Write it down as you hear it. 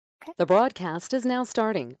The broadcast is now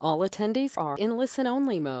starting. All attendees are in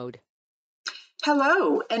listen-only mode.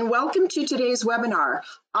 Hello, and welcome to today's webinar,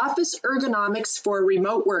 Office Ergonomics for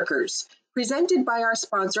Remote Workers, presented by our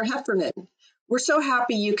sponsor, Heffernan. We're so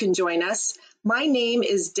happy you can join us. My name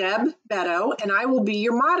is Deb Beto, and I will be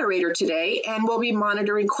your moderator today, and will be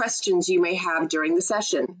monitoring questions you may have during the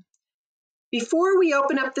session. Before we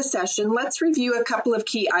open up the session, let's review a couple of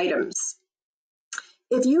key items.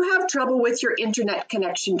 If you have trouble with your internet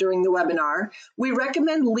connection during the webinar, we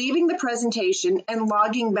recommend leaving the presentation and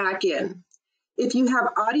logging back in. If you have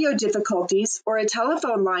audio difficulties or a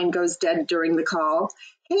telephone line goes dead during the call,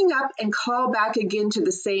 hang up and call back again to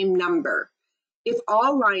the same number. If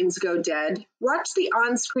all lines go dead, watch the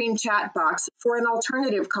on-screen chat box for an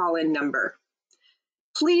alternative call-in number.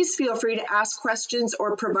 Please feel free to ask questions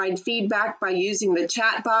or provide feedback by using the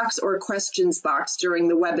chat box or questions box during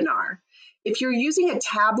the webinar. If you're using a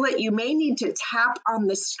tablet, you may need to tap on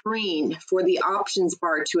the screen for the options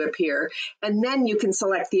bar to appear, and then you can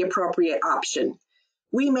select the appropriate option.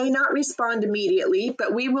 We may not respond immediately,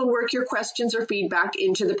 but we will work your questions or feedback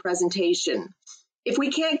into the presentation. If we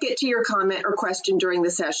can't get to your comment or question during the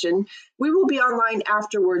session, we will be online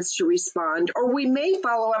afterwards to respond, or we may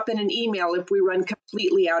follow up in an email if we run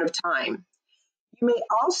completely out of time. You may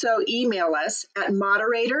also email us at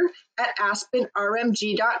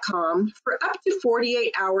moderator@aspenrmg.com for up to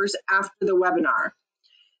 48 hours after the webinar.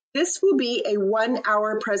 This will be a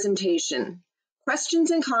 1-hour presentation.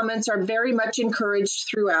 Questions and comments are very much encouraged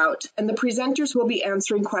throughout, and the presenters will be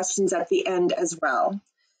answering questions at the end as well.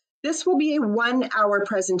 This will be a 1-hour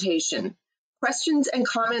presentation. Questions and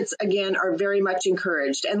comments, again, are very much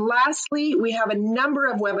encouraged. And lastly, we have a number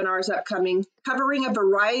of webinars upcoming covering a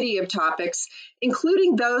variety of topics,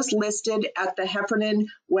 including those listed at the Heffernan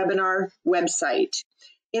webinar website.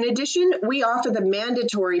 In addition, we offer the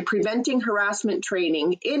mandatory preventing harassment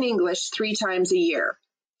training in English 3 times a year.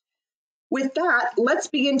 With that, let's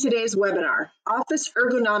begin today's webinar, Office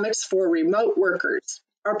Ergonomics for Remote Workers.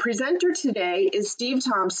 Our presenter today is Steve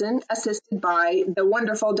Thompson, assisted by the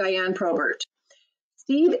wonderful Diane Probert.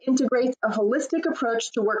 Steve integrates a holistic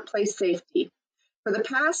approach to workplace safety. For the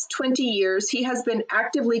past 20 years, he has been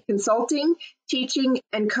actively consulting, teaching,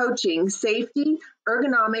 and coaching safety,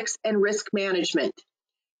 ergonomics, and risk management.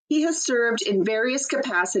 He has served in various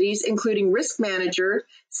capacities, including risk manager,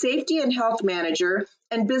 safety and health manager,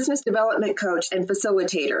 and business development coach and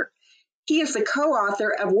facilitator. He is the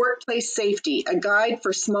co-author of Workplace Safety, a guide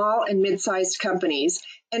for small and mid-sized companies,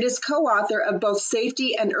 and is co-author of both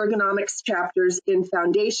safety and ergonomics chapters in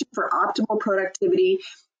Foundation for Optimal Productivity,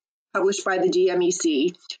 published by the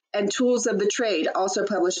DMEC, and Tools of the Trade, also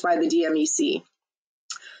published by the DMEC.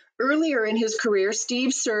 Earlier in his career,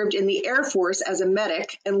 Steve served in the Air Force as a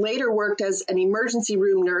medic and later worked as an emergency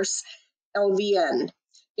room nurse, LVN.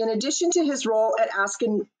 In addition to his role at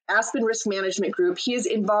Aspen Risk Management Group, he is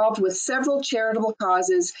involved with several charitable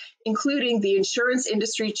causes, including the Insurance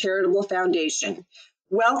Industry Charitable Foundation.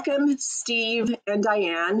 Welcome, Steve and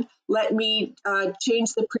Diane. Let me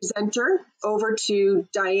change the presenter over to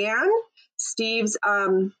Diane. Steve's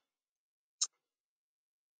panel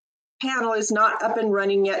is not up and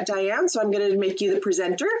running yet, Diane, so I'm going to make you the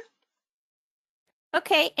presenter.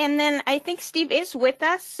 Okay, and then I think Steve is with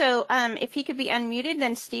us, so if he could be unmuted,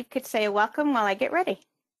 then Steve could say a welcome while I get ready.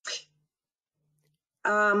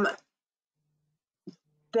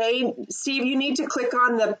 Steve, you need to click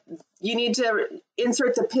on you need to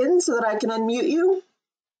insert the pin so that I can unmute you.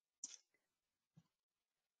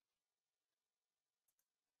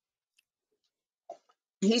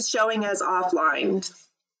 He's showing as offline.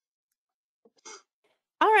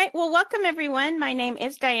 All right, well, welcome everyone. My name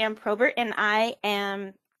is Diane Probert, and I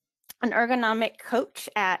am an ergonomic coach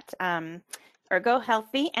at Ergo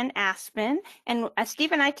Healthy and Aspen. And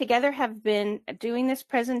Steve and I together have been doing this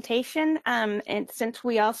presentation and since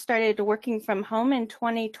we all started working from home in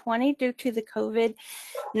 2020 due to the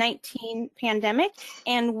COVID-19 pandemic.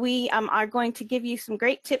 And we are going to give you some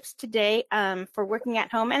great tips today for working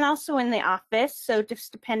at home and also in the office. So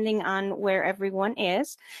just depending on where everyone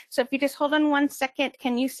is. So if you just hold on 1 second,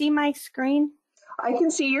 can you see my screen? I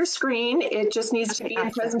can see your screen. It just needs to be in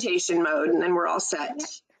presentation mode, and then we're all set.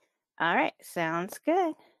 All right, sounds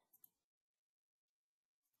good.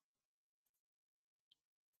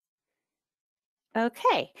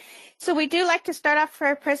 Okay, so we do like to start off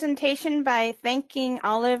our presentation by thanking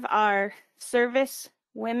all of our service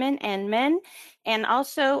women and men, and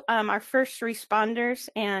also our first responders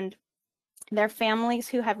and their families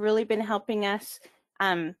who have really been helping us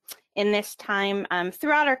in this time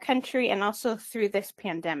throughout our country and also through this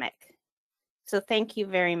pandemic. So thank you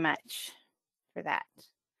very much for that.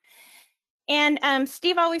 And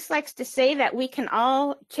Steve always likes to say that we can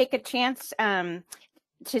all take a chance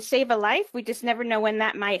to save a life. We just never know when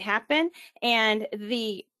that might happen. And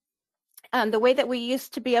the way that we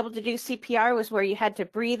used to be able to do CPR was where you had to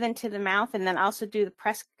breathe into the mouth and then also do the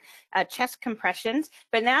chest compressions.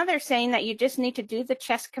 But now they're saying that you just need to do the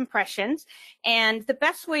chest compressions. And the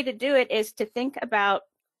best way to do it is to think about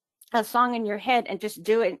a song in your head and just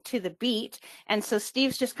do it to the beat. And so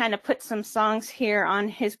Steve's just kind of put some songs here on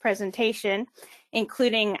his presentation,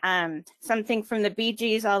 including something from the Bee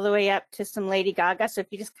Gees all the way up to some Lady Gaga. So if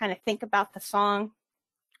you just kind of think about the song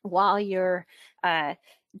while you're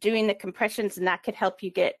doing the compressions, and that could help you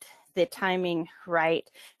get the timing right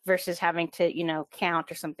versus having to, you know, count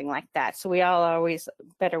or something like that. So we all are always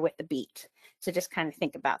better with the beat. So just kind of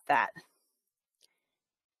think about that.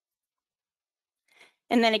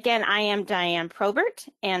 And then again, I am Diane Probert,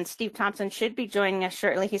 and Steve Thompson should be joining us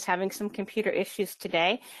shortly. He's having some computer issues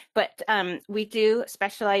today, but we do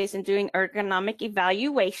specialize in doing ergonomic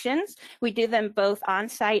evaluations. We do them both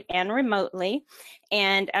on-site and remotely,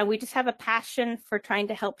 and we just have a passion for trying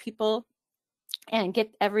to help people and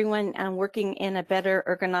get everyone working in a better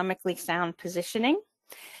ergonomically sound positioning.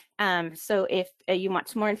 So if you want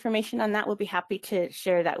some more information on that, we'll be happy to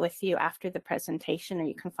share that with you after the presentation, or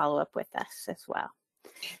you can follow up with us as well.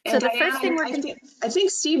 And so Diane, the first thing I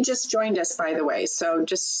think Steve just joined us, by the way. So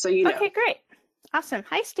just so you know. Okay, great. Awesome.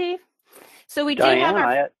 Hi, Steve. So we Diane, do have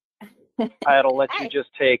our... I had to let you just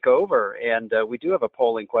take over. And we do have a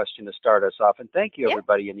polling question to start us off. And thank you,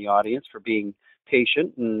 everybody in the audience, for being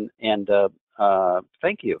patient. And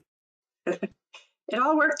thank you. It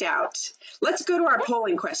all worked out. Let's go to our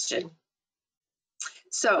polling question.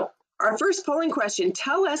 So our first polling question,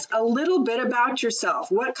 tell us a little bit about yourself.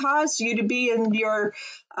 What caused you to be in your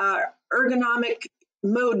ergonomic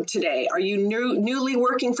mode today? Are you newly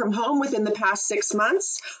working from home within the past 6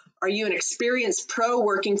 months? Are you an experienced pro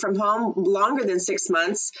working from home longer than 6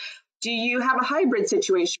 months? Do you have a hybrid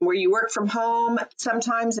situation where you work from home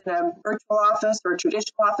sometimes in a virtual office or a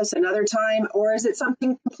traditional office another time, or is it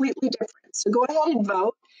something completely different? So go ahead and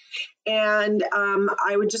vote. And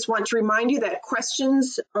I would just want to remind you that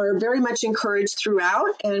questions are very much encouraged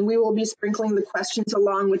throughout, and we will be sprinkling the questions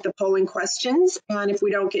along with the polling questions. And if we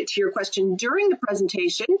don't get to your question during the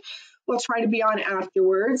presentation, we'll try to be on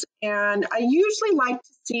afterwards. And I usually like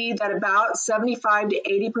to see that about 75 to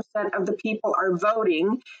 80% of the people are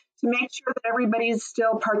voting to make sure that everybody's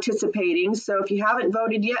still participating. So if you haven't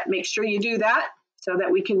voted yet, make sure you do that so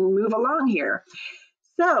that we can move along here.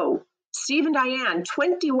 So Steve and Diane,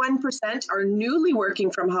 21% are newly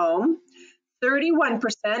working from home, 31%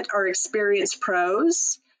 are experienced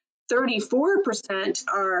pros, 34%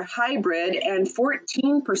 are hybrid, and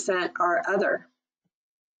 14% are other.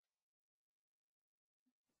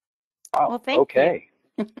 Wow. Well, thank okay.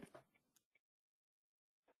 you.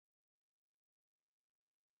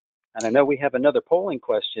 And I know we have another polling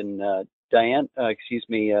question, Deb,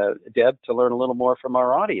 to learn a little more from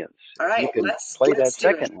our audience. All right, you can let's play that do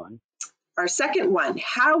second it. one. Our second one,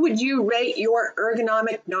 how would you rate your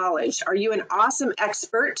ergonomic knowledge? Are you an awesome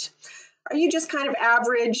expert? Are you just kind of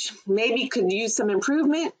average? Maybe could use some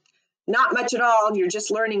improvement? Not much at all, you're just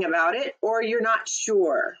learning about it, or you're not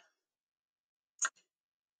sure?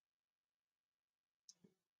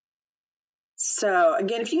 So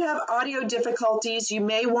again, if you have audio difficulties, you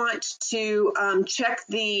may want to check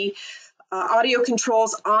the audio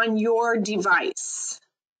controls on your device.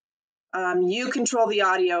 You control the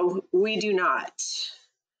audio, we do not.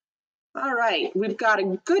 All right, we've got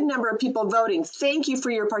a good number of people voting. Thank you for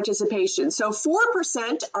your participation. So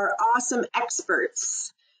 4% are awesome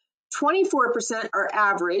experts, 24% are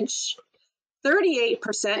average,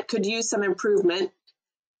 38% could use some improvement,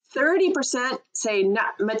 30% say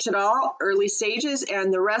not much at all, early stages,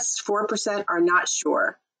 and the rest, 4%, are not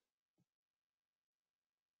sure.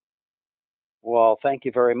 Well, thank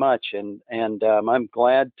you very much, and I'm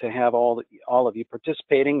glad to have all of you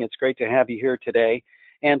participating. It's great to have you here today,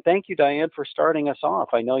 and thank you, Diane, for starting us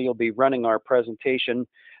off. I know you'll be running our presentation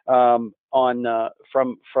from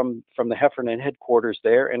the Heffernan headquarters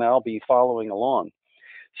there, and I'll be following along.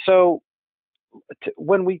 So,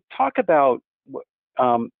 when we talk about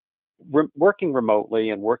working remotely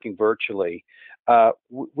and working virtually,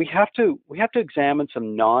 we have to examine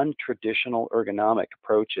some non-traditional ergonomic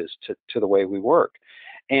approaches to the way we work,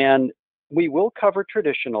 and we will cover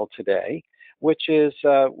traditional today, which is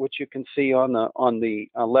which you can see on the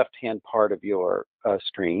left-hand part of your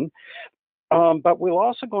screen. But we're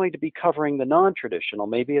also going to be covering the non-traditional.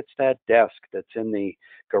 Maybe it's that desk that's in the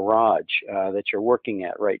garage that you're working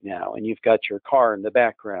at right now, and you've got your car in the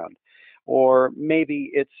background. or maybe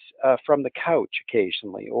it's from the couch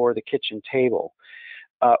occasionally or the kitchen table.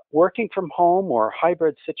 Working from home or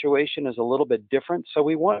hybrid situation is a little bit different, so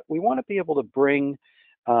we want to be able to bring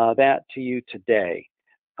that to you today.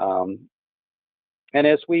 And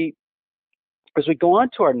as we go on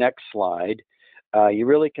to our next slide, you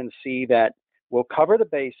really can see that we'll cover the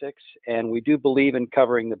basics, and we do believe in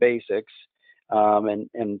covering the basics. We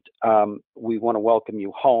want to welcome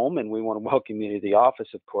you home, and we want to welcome you to the office,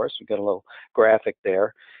 of course. We've got a little graphic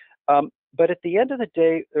there. But at the end of the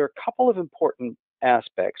day, there are a couple of important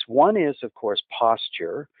aspects. One is, of course,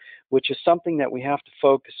 posture, which is something that we have to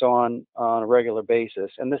focus on a regular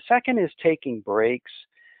basis. And the second is taking breaks,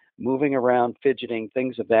 moving around, fidgeting,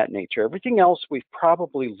 things of that nature. Everything else we've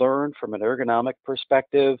probably learned from an ergonomic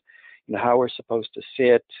perspective, how we're supposed to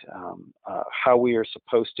sit, how we are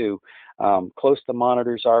supposed to, close the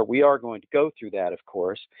monitors are. We are going to go through that, of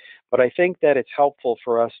course, but I think that it's helpful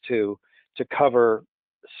for us to cover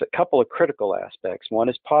a couple of critical aspects. One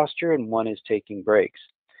is posture and one is taking breaks.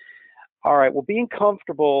 All right, well, being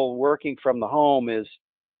comfortable working from the home is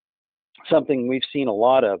something we've seen a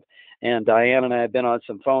lot of. And Diane and I have been on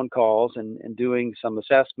some phone calls and doing some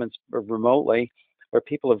assessments remotely where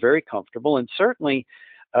people are very comfortable. And certainly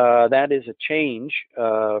that is a change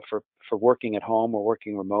for working at home or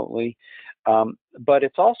working remotely. But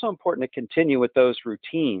it's also important to continue with those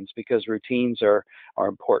routines, because routines are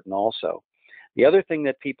important also. The other thing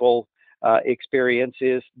that people experience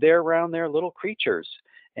is they're around their little creatures,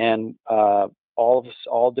 and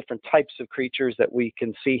all different types of creatures that we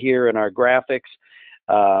can see here in our graphics.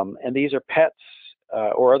 And these are pets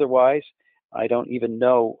or otherwise. I don't even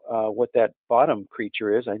know what that bottom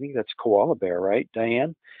creature is. I think that's koala bear, right,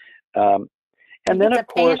 Diane? And then, of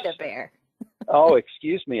course, panda bear. Oh,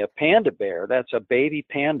 excuse me, a panda bear. That's a baby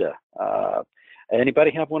panda.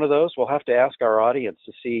 Anybody have one of those? We'll have to ask our audience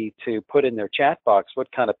to put in their chat box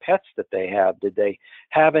what kind of pets that they have. Did they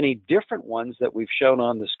have any different ones that we've shown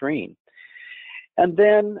on the screen? And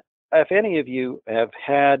then, if any of you have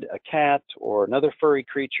had a cat or another furry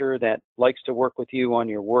creature that likes to work with you on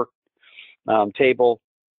your work table,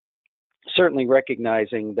 certainly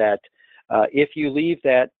recognizing that if you leave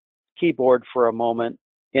that keyboard for a moment,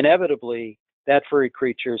 inevitably that furry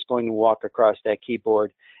creature is going to walk across that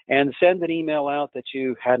keyboard and send an email out that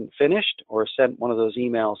you hadn't finished, or sent one of those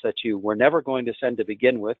emails that you were never going to send to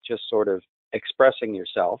begin with, just sort of expressing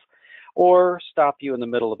yourself, or stop you in the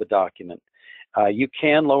middle of a document. You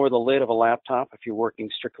can lower the lid of a laptop if you're working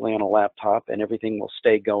strictly on a laptop, and everything will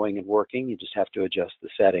stay going and working. You just have to adjust the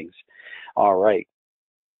settings. All right.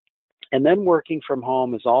 And then working from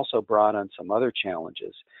home has also brought on some other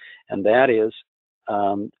challenges, and that is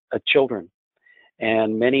children.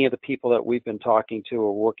 And many of the people that we've been talking to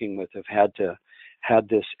or working with have had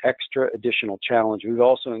this extra additional challenge. We've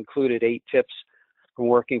also included 8 tips from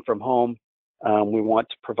working from home we want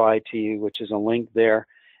to provide to you, which is a link there.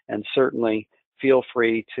 And certainly feel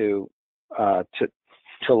free to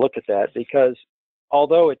look at that, because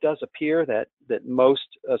although it does appear that most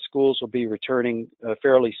schools will be returning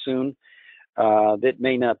fairly soon, that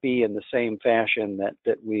may not be in the same fashion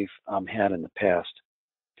that we've had in the past.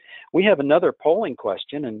 We have another polling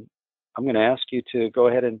question, and I'm going to ask you to go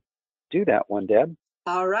ahead and do that one, Deb.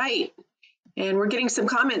 All right. And we're getting some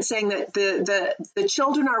comments saying that the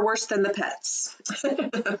children are worse than the pets.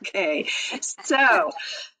 Okay. So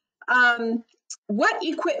what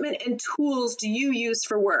equipment and tools do you use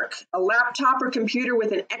for work? A laptop or computer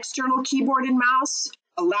with an external keyboard and mouse?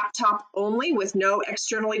 A laptop only with no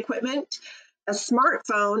external equipment? A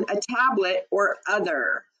smartphone, a tablet, or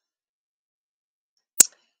other?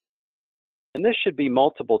 And this should be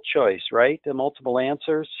multiple choice, right? The multiple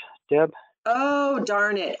answers, Deb? Oh,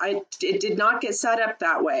 darn it. It did not get set up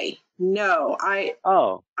that way. No,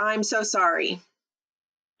 I'm so sorry.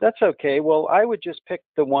 That's okay. Well, I would just pick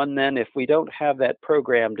the one then, if we don't have that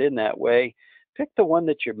programmed in that way, pick the one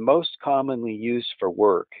that you're most commonly used for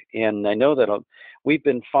work. And I know that we've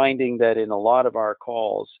been finding that in a lot of our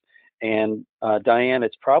calls, and Diane,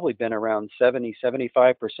 it's probably been around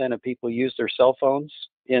 70–75% of people use their cell phones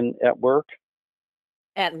at work.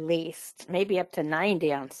 At least, maybe up to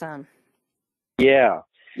 90 on some. Yeah.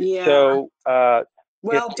 So well,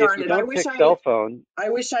 if darn you it. don't pick cell phone, I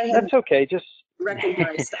wish I had. That's okay. Just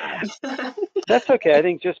recognize that. That's okay. I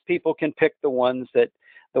think just people can pick the ones that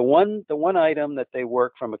the one item that they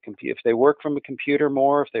work from a computer. If they work from a computer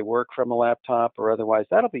more, if they work from a laptop or otherwise,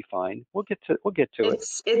 that'll be fine. We'll get to it.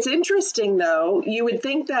 It's interesting though. You would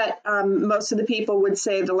think that most of the people would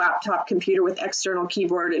say the laptop computer with external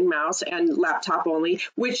keyboard and mouse and laptop only,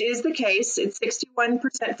 which is the case. It's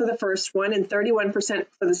 61% for the first one and 31%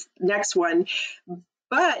 for the next one.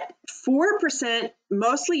 but 4%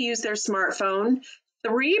 mostly use their smartphone,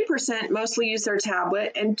 3% mostly use their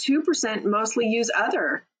tablet, and 2% mostly use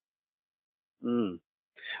other. Mm.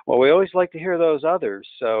 Well, we always like to hear those others.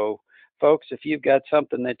 So, folks, if you've got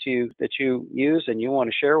something that you use and you want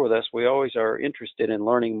to share with us, we always are interested in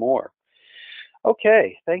learning more.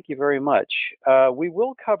 Okay, thank you very much. We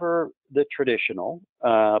will cover the traditional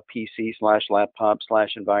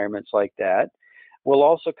PC/laptop/environments like that. We'll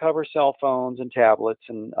also cover cell phones and tablets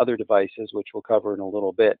and other devices, which we'll cover in a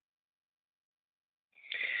little bit.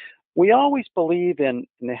 We always believe in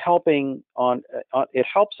helping it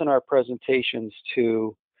helps in our presentations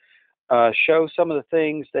to show some of the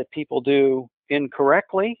things that people do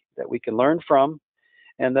incorrectly that we can learn from,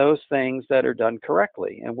 and those things that are done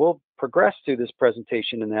correctly. And we'll progress through this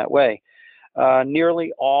presentation in that way.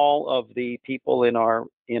 Nearly all of the people in our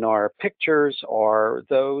pictures are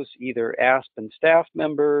those either Aspen staff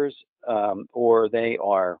members, or they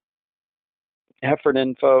are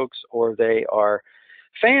Heffernan folks, or they are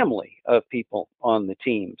family of people on the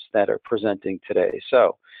teams that are presenting today.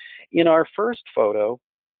 So in our first photo,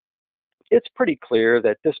 it's pretty clear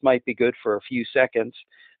that this might be good for a few seconds,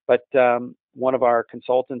 but one of our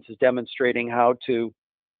consultants is demonstrating how to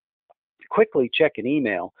quickly check an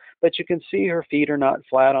email. But you can see her feet are not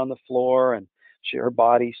flat on the floor, and her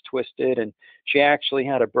body's twisted, and she actually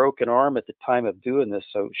had a broken arm at the time of doing this.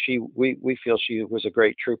 So we feel she was a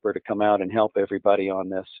great trooper to come out and help everybody on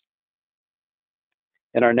this.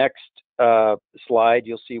 In our next slide,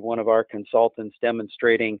 you'll see one of our consultants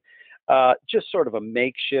demonstrating just sort of a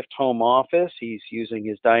makeshift home office. He's using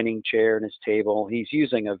his dining chair and his table. He's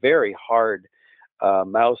using a very hard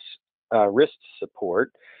mouse wrist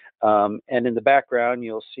support. And in the background,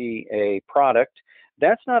 you'll see a product.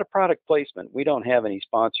 That's not a product placement. We don't have any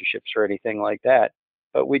sponsorships or anything like that.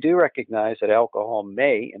 But we do recognize that alcohol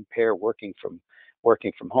may impair working from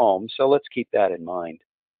home. So let's keep that in mind.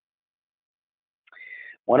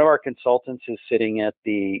 One of our consultants is sitting at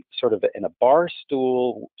the sort of in a bar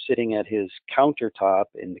stool, sitting at his countertop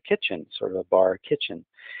in the kitchen, sort of a bar kitchen.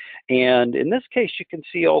 And in this case, you can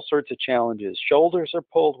see all sorts of challenges. Shoulders are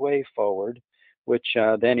pulled way forward, which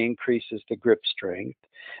then increases the grip strength.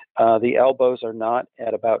 The elbows are not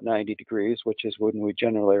at about 90 degrees, which is what we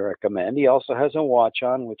generally recommend. He also has a watch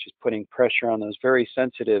on, which is putting pressure on those very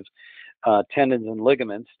sensitive tendons and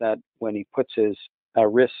ligaments that when he puts his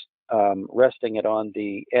wrist resting it on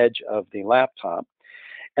the edge of the laptop.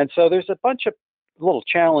 And so there's a bunch of little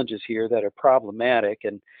challenges here that are problematic,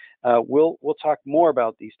 and we'll talk more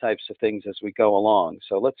about these types of things as we go along.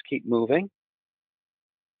 So let's keep moving.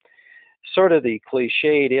 Sort of the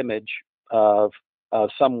cliched image of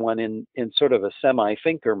someone in sort of a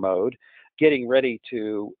semi-thinker mode, getting ready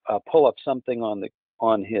to pull up something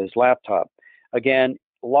on his laptop. Again,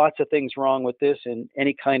 lots of things wrong with this in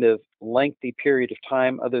any kind of lengthy period of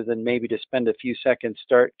time other than maybe to spend a few seconds,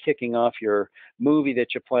 start kicking off your movie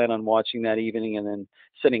that you plan on watching that evening and then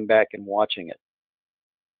sitting back and watching it.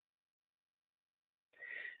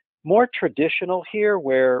 More traditional here,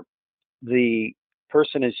 where the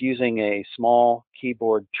person is using a small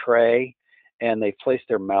keyboard tray and they place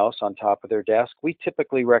their mouse on top of their desk, we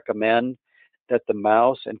typically recommend that the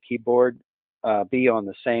mouse and keyboard be on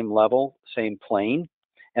the same level, same plane.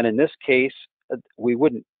 And in this case, we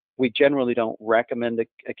generally don't recommend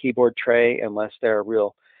a keyboard tray unless there are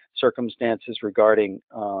real circumstances regarding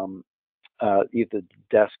either the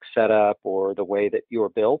desk setup or the way that you're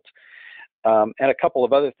built. And a couple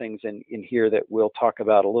of other things in here that we'll talk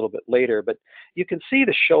about a little bit later. But you can see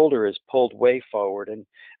the shoulder is pulled way forward. And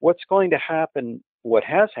what's going to happen, what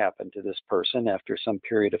has happened to this person after some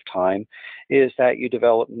period of time, is that you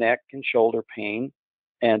develop neck and shoulder pain.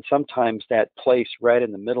 And sometimes that place right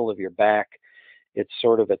in the middle of your back, it's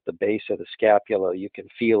sort of at the base of the scapula. You can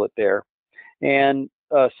feel it there. And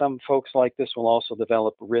some folks like this will also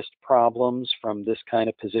develop wrist problems from this kind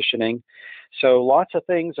of positioning. So lots of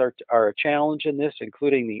things are a challenge in this,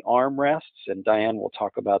 including the arm rests, and Diane will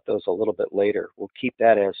talk about those a little bit later. We'll keep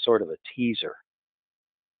that as sort of a teaser.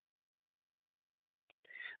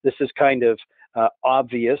 This is kind of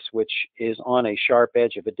obvious, which is on a sharp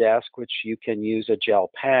edge of a desk, which you can use a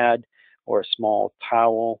gel pad or a small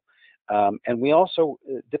towel. And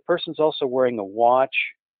the person's also wearing a watch,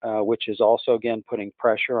 which is also, again, putting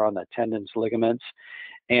pressure on the tendons, ligaments.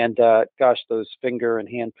 And gosh, those finger and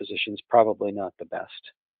hand positions probably not the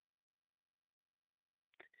best.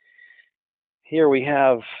 Here we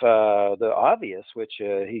have the obvious, which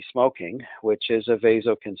he's smoking, which is a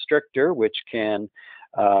vasoconstrictor, which can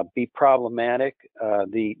be problematic.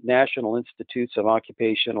 The National Institutes of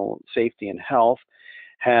Occupational Safety and Health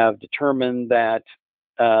have determined that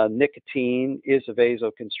nicotine is a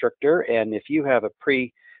vasoconstrictor, and if you have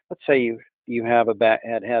let's say you have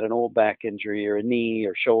had an old back injury or a knee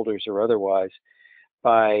or shoulders or otherwise,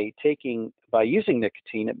 by using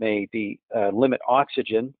nicotine, it may limit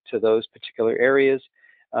oxygen to those particular areas,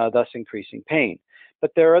 thus increasing pain.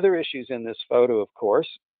 But there are other issues in this photo, of course.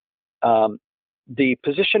 The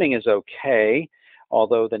positioning is okay,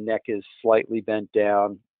 although the neck is slightly bent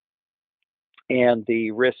down and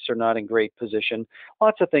the wrists are not in great position.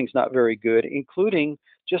 Lots of things not very good, including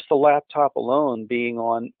just the laptop alone being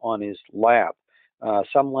on his lap.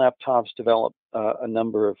 Some laptops develop a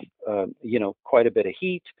number of, quite a bit of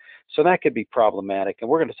heat, so that could be problematic. And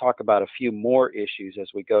we're going to talk about a few more issues as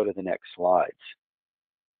we go to the next slides.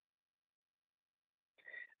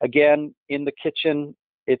 Again, in the kitchen,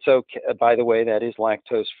 it's okay. By the way, that is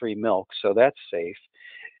lactose-free milk, so that's safe.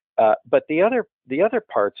 But the other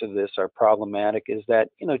parts of this are problematic. Is that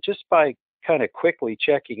just by kind of quickly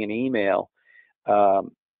checking an email,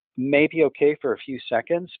 may be okay for a few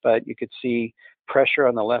seconds, but you could see pressure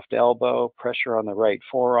on the left elbow, pressure on the right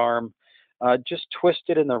forearm, just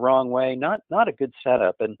twisted in the wrong way. Not a good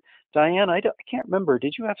setup. And Diane, I can't remember.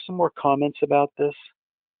 Did you have some more comments about this?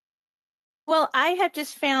 Well, I have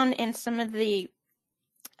just found in some of the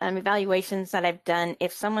evaluations that I've done,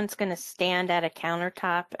 if someone's going to stand at a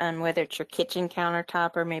countertop, whether it's your kitchen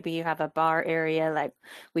countertop or maybe you have a bar area like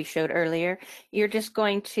we showed earlier,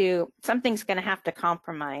 something's going to have to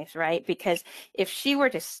compromise, right? Because if she were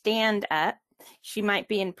to stand up, she might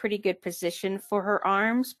be in pretty good position for her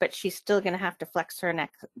arms, but she's still going to have to flex her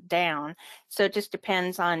neck down. So it just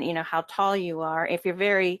depends on, how tall you are. If you're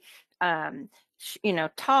very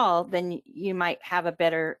tall, then you might have a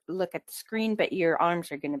better look at the screen, but your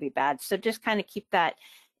arms are going to be bad. So just kind of keep that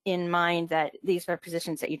in mind, that these are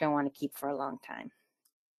positions that you don't want to keep for a long time.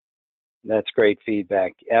 That's great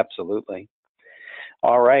feedback. Absolutely.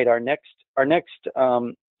 All right, our next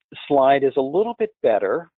slide is a little bit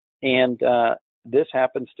better, and this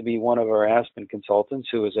happens to be one of our Aspen consultants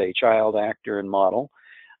who is a child actor and model.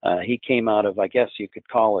 He came out of, I guess you could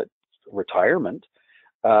call it, retirement.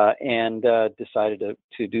 And decided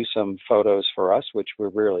to do some photos for us, which we're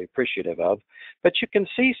really appreciative of. But you can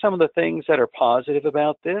see some of the things that are positive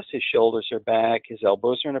about this. His shoulders are back, his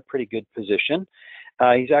elbows are in a pretty good position.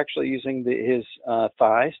 He's actually using his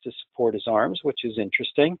thighs to support his arms, which is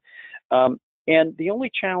interesting. And the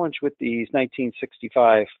only challenge with these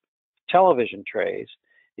 1965 television trays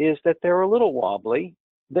is that they're a little wobbly.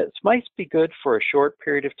 This might be good for a short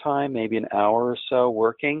period of time, maybe an hour or so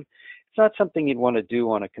working. It's not something you'd want to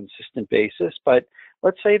do on a consistent basis, but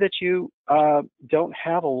let's say that you don't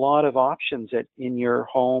have a lot of options in your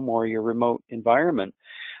home or your remote environment.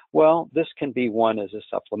 Well, this can be one as a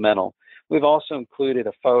supplemental. We've also included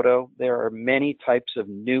a photo. There are many types of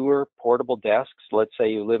newer portable desks. Let's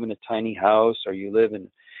say you live in a tiny house, or you live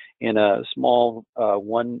in a small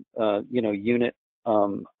unit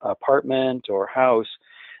apartment or house.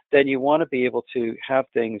 Then you want to be able to have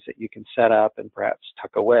things that you can set up and perhaps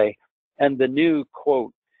tuck away. And the new,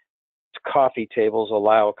 quote, coffee tables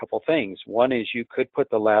allow a couple things. One is you could put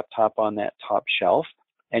the laptop on that top shelf,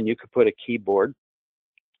 and you could put a keyboard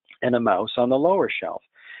and a mouse on the lower shelf.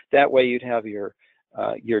 That way you'd have your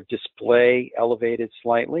display elevated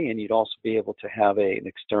slightly, and you'd also be able to have an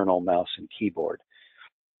external mouse and keyboard.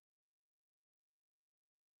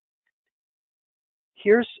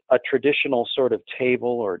 Here's a traditional sort of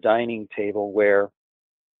table or dining table where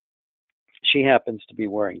she happens to be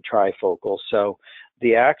wearing trifocals, so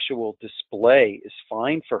the actual display is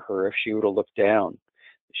fine for her if she were to look down.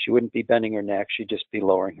 She wouldn't be bending her neck, she'd just be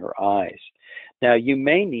lowering her eyes. Now, you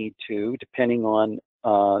may need to, depending on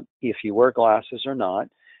if you wear glasses or not,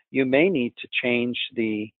 you may need to change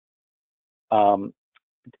the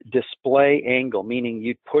display angle, meaning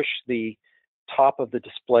you'd push the top of the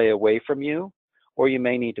display away from you, or you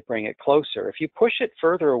may need to bring it closer. If you push it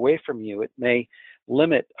further away from you, it may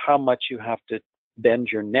limit how much you have to bend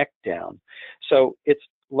your neck down. So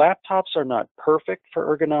laptops are not perfect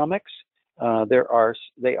for ergonomics.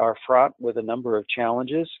 They are fraught with a number of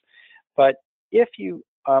challenges, but if you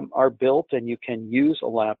are built and you can use a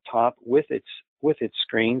laptop with its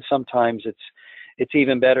screen, sometimes it's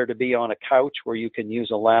even better to be on a couch where you can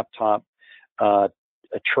use a laptop, a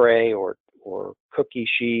tray or cookie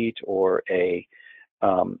sheet or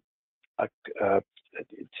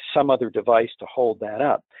some other device to hold that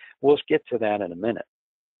up. We'll get to that in a minute.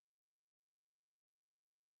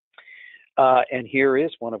 And here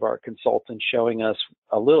is one of our consultants showing us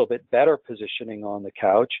a little bit better positioning on the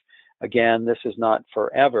couch. Again, this is not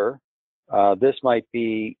forever. This might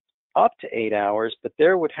be up to 8 hours, but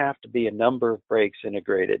there would have to be a number of breaks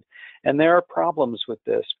integrated. And there are problems with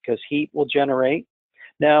this because heat will generate.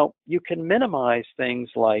 Now, you can minimize things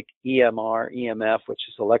like EMR, EMF, which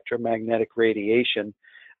is electromagnetic radiation.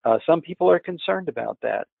 Some people are concerned about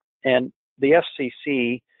that. And the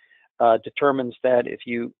FCC determines that if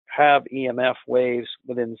you have EMF waves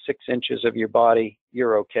within 6 inches of your body,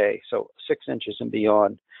 you're okay. So 6 inches and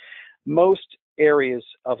beyond. Most areas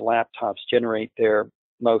of laptops generate their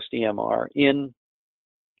most EMR in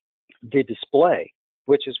the display,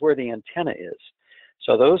 which is where the antenna is.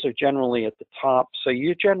 So those are generally at the top. So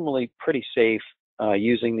you're generally pretty safe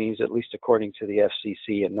using these, at least according to the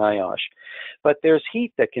FCC and NIOSH. But there's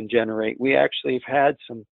heat that can generate. We actually have had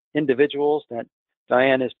some individuals that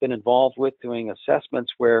Diane has been involved with doing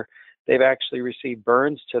assessments where they've actually received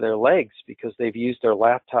burns to their legs because they've used their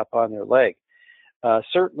laptop on their leg.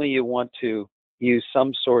 Certainly you want to use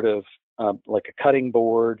some sort of like a cutting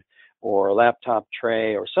board or a laptop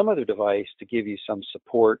tray or some other device to give you some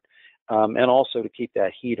support and also to keep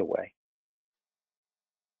that heat away.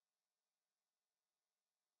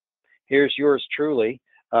 Here's yours truly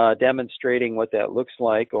demonstrating what that looks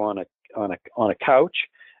like on a couch,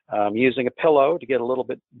 using a pillow to get a little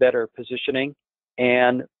bit better positioning.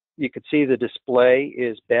 And you can see the display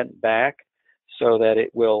is bent back so that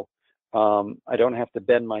it will, I don't have to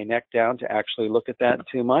bend my neck down to actually look at that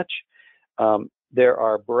too much. There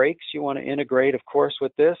are breaks you want to integrate, of course,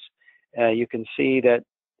 with this. You can see that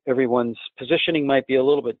everyone's positioning might be a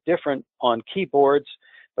little bit different on keyboards,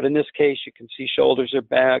 but in this case, you can see shoulders are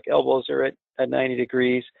back, elbows are at 90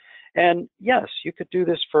 degrees. And yes, you could do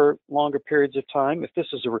this for longer periods of time. If this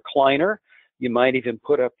is a recliner, you might even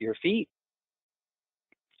put up your feet,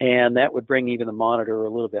 and that would bring even the monitor a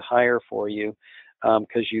little bit higher for you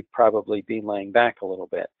because you'd probably be laying back a little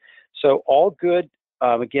bit. So all good.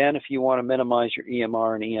 Again, if you want to minimize your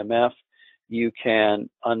EMR and EMF, you can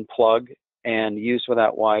unplug and use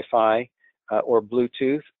without Wi-Fi or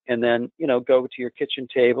Bluetooth, and then go to your kitchen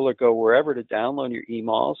table or go wherever to download your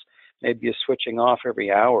emails. Maybe you're switching off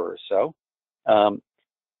every hour or so.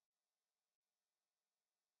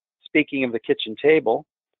 Speaking of the kitchen table,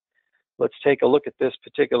 let's take a look at this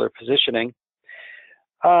particular positioning.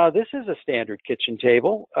 This is a standard kitchen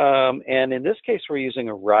table, and in this case, we're using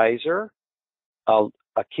a riser, a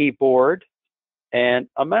keyboard, and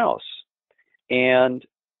a mouse, and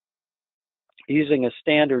using a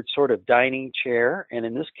standard sort of dining chair, and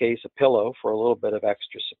in this case, a pillow for a little bit of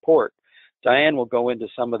extra support. Diane will go into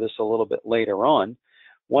some of this a little bit later on.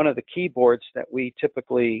 One of the keyboards that we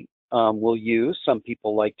typically will use, some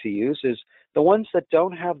people like to use, is the ones that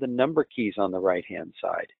don't have the number keys on the right-hand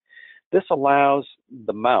side. This allows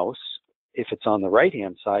the mouse, if it's on the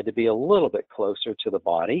right-hand side, to be a little bit closer to the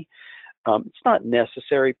body. It's not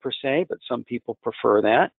necessary per se, but some people prefer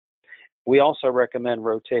that. We also recommend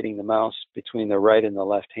rotating the mouse between the right and the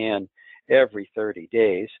left hand every 30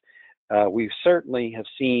 days. We certainly have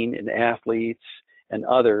seen in athletes and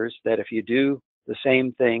others that if you do the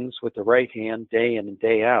same things with the right hand day in and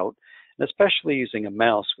day out, and especially using a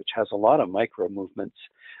mouse, which has a lot of micro movements,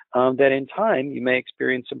 that in time you may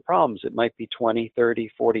experience some problems. It might be 20,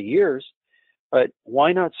 30, 40 years, but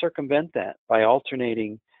why not circumvent that by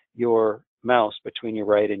alternating your mouse between your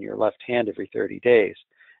right and your left hand every 30 days?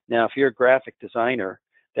 Now, if you're a graphic designer,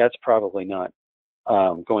 that's probably not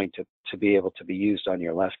going to be able to be used on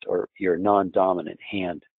your left or your non-dominant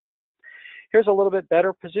hand. Here's a little bit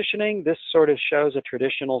better positioning. This sort of shows a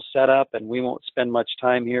traditional setup, and we won't spend much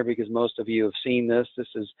time here because most of you have seen this. This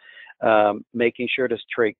is making sure to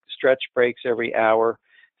stretch breaks every hour.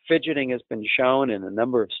 Fidgeting has been shown in a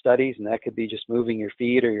number of studies, and that could be just moving your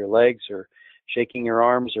feet or your legs or shaking your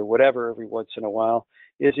arms or whatever every once in a while,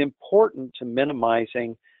 is important to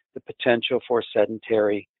minimizing the potential for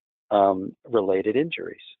sedentary related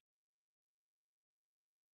injuries.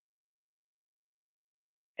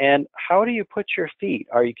 And how do you put your feet?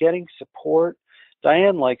 Are you getting support?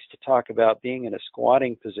 Diane likes to talk about being in a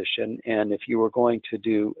squatting position, and if you were going to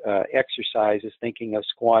do exercises thinking of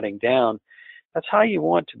squatting down, that's how you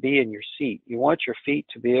want to be in your seat. You want your feet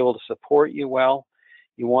to be able to support you well.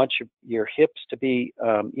 You want your hips to be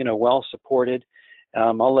well supported.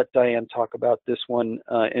 I'll let Diane talk about this one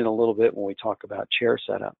in a little bit when we talk about chair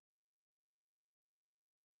setup.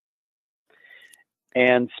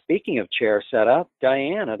 And speaking of chair setup,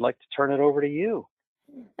 Diane, I'd like to turn it over to you.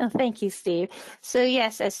 Oh, thank you, Steve. So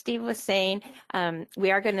yes, as Steve was saying, we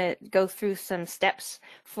are going to go through some steps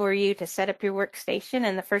for you to set up your workstation.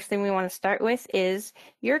 And the first thing we want to start with is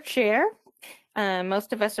your chair.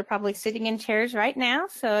 Most of us are probably sitting in chairs right now,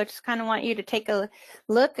 so I just kind of want you to take a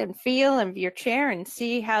look and feel of your chair and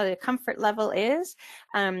see how the comfort level is.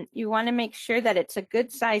 You want to make sure that it's a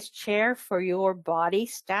good sized chair for your body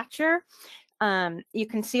stature. You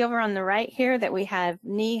can see over on the right here that we have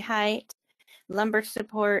knee height, lumbar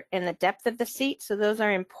support, and the depth of the seat. So those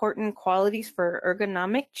are important qualities for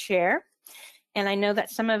ergonomic chair. And I know that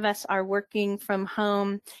some of us are working from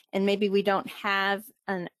home and maybe we don't have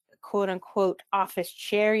an quote unquote office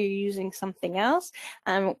chair, you're using something else.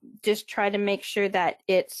 Just try to make sure that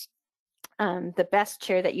it's the best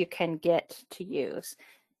chair that you can get to use.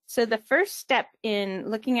 So the first step in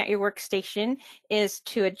looking at your workstation is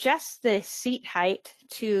to adjust the seat height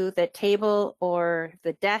to the table or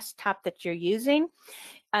the desktop that you're using.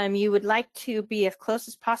 You would like to be as close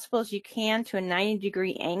as possible as you can to a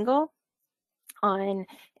 90-degree angle on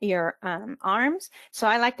your arms. So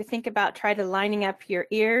I like to think about try to lining up your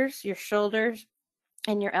ears, your shoulders,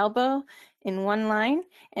 and your elbow in one line,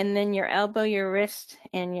 and then your elbow, your wrist,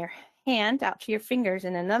 and your hand out to your fingers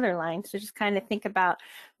in another line. So just kind of think about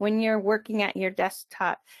when you're working at your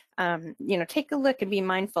desktop, take a look and be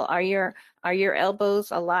mindful. Are your elbows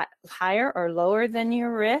a lot higher or lower than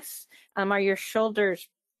your wrists? Are your shoulders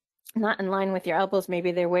not in line with your elbows?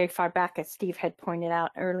 Maybe they're way far back, as Steve had pointed out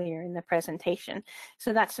earlier in the presentation.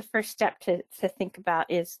 So that's the first step to think about,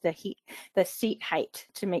 is the seat height,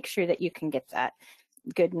 to make sure that you can get that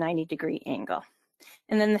good 90-degree angle.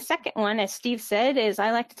 And then the second one, as Steve said, is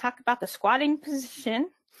I like to talk about the squatting position,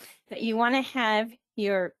 that you want to have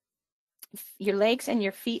your legs and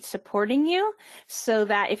your feet supporting you, so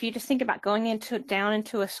that if you just think about going down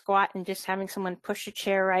into a squat and just having someone push a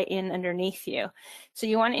chair right in underneath you. So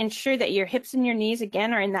you want to ensure that your hips and your knees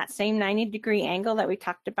again are in that same 90-degree angle that we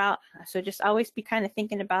talked about. So just always be kind of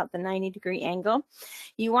thinking about the 90-degree angle.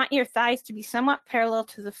 You want your thighs to be somewhat parallel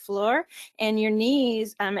to the floor and your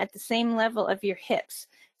knees at the same level of your hips,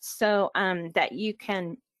 so that you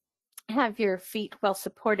can have your feet well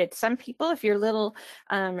supported. Some people, if you're a little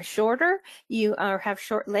shorter, or have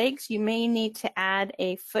short legs, you may need to add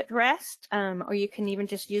a footrest, or you can even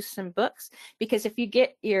just use some books, because if you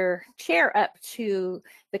get your chair up to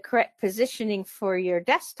the correct positioning for your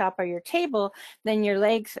desktop or your table, then your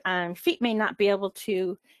legs, feet may not be able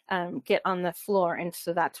to get on the floor, and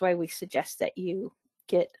so that's why we suggest that you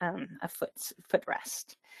get a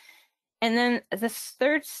footrest. And then the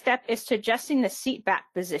third step is to adjusting the seat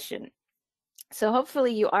back position. So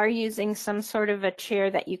hopefully you are using some sort of a chair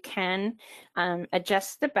that you can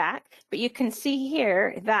adjust the back, but you can see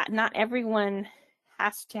here that not everyone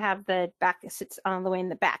has to have the back sits all the way in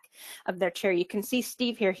the back of their chair. You can see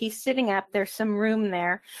Steve here, he's sitting up. There's some room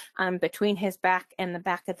there between his back and the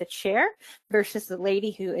back of the chair, versus the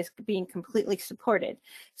lady who is being completely supported.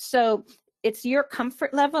 So it's your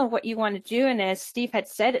comfort level of what you want to do. And as Steve had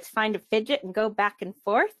said, it's fine to fidget and go back and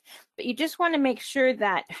forth, but you just want to make sure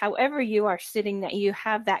that however you are sitting, that you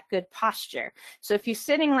have that good posture. So if you're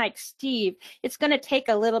sitting like Steve, it's going to take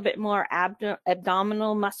a little bit more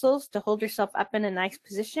abdominal muscles to hold yourself up in a nice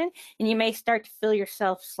position, and you may start to feel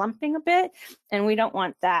yourself slumping a bit, and we don't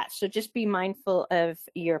want that. So just be mindful of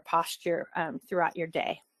your posture throughout your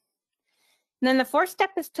day. And then the fourth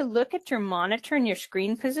step is to look at your monitor and your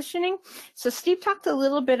screen positioning. So Steve talked a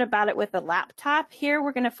little bit about it with a laptop. Here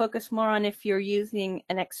we're going to focus more on if you're using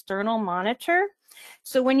an external monitor.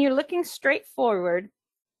 So when you're looking straight forward,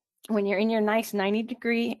 when you're in your nice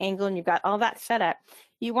 90-degree angle and you've got all that set up,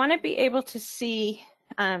 you want to be able to see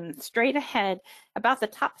straight ahead about the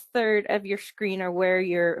top third of your screen, or where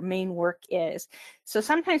your main work is. So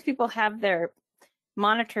sometimes people have their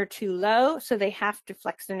monitor too low, so they have to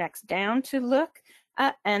flex their necks down to look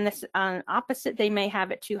up, and this opposite, they may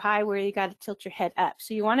have it too high where you got to tilt your head up.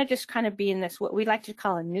 So you want to just kind of be in this, what we like to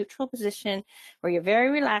call a neutral position, where you're very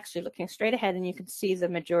relaxed, you're looking straight ahead, and you can see the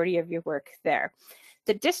majority of your work there.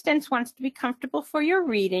 The distance wants to be comfortable for your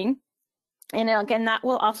reading. And again, that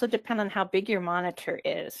will also depend on how big your monitor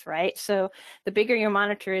is, right? So the bigger your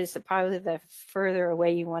monitor is, probably the further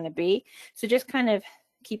away you want to be. So just kind of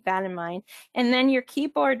keep that in mind. And then your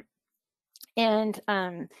keyboard and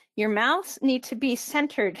your mouse need to be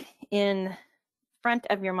centered in front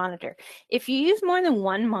of your monitor. If you use more than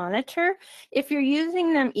one monitor, if you're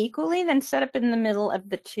using them equally, then set up in the middle of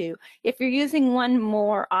the two. If you're using one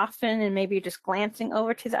more often and maybe you're just glancing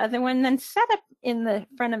over to the other one, then set up in the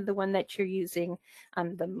front of the one that you're using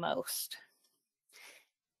the most.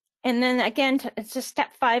 And then again, it's just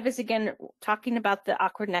step 5 is again talking about the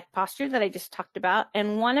awkward neck posture that I just talked about.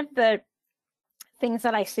 And one of the things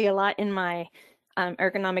that I see a lot in my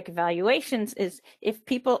ergonomic evaluations is if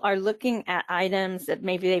people are looking at items that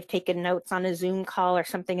maybe they've taken notes on a Zoom call or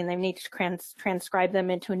something and they need to transcribe them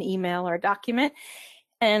into an email or a document,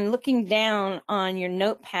 and looking down on your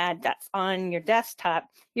notepad that's on your desktop,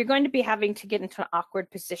 you're going to be having to get into an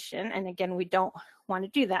awkward position. And again, we don't want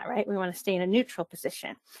to do that, right? We want to stay in a neutral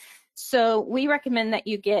position. So we recommend that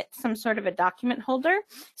you get some sort of a document holder.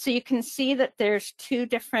 So you can see that there's two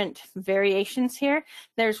different variations here.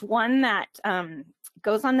 There's one that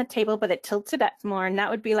goes on the table, but it tilts it up more. And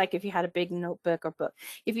that would be like if you had a big notebook or book.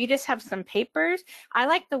 If you just have some papers, I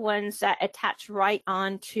like the ones that attach right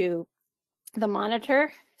onto the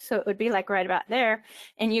monitor, so it would be like right about there,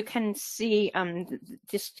 and you can see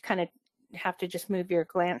just kind of have to just move your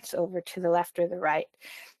glance over to the left or the right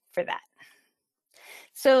for that.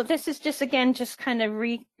 So this is just, again, just kind of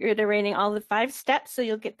reiterating all the 5 steps, so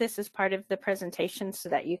you'll get this as part of the presentation so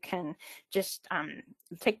that you can just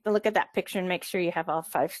take a look at that picture and make sure you have all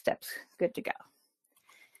 5 steps good to go.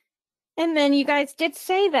 And then you guys did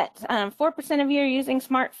say that 4% of you are using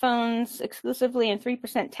smartphones exclusively and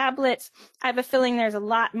 3% tablets. I have a feeling there's a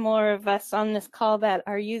lot more of us on this call that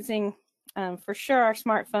are using, for sure, our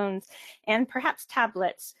smartphones and perhaps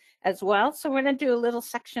tablets as well. So we're going to do a little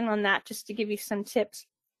section on that just to give you some tips.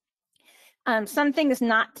 Some things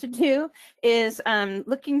not to do is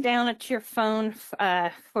looking down at your phone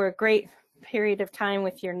for a great period of time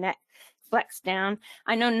with your neck flex down.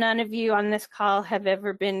 I know none of you on this call have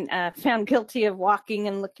ever been found guilty of walking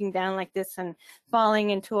and looking down like this and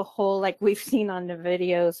falling into a hole like we've seen on the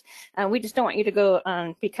videos. We just don't want you to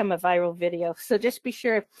go become a viral video. So just be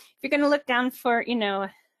sure if you're going to look down for, you know,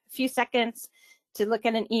 a few seconds to look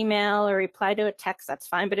at an email or reply to a text, that's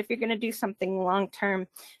fine. But if you're going to do something long term,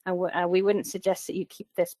 we wouldn't suggest that you keep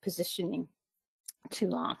this positioning too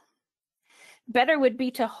long. Better would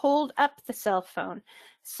be to hold up the cell phone.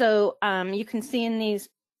 So you can see in these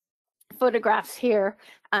photographs here,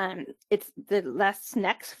 it's the left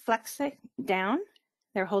neck's flexing down.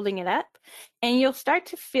 They're holding it up. And you'll start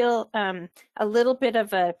to feel a little bit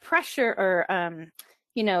of a pressure or,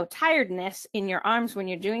 you know, tiredness in your arms when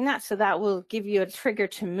you're doing that. So that will give you a trigger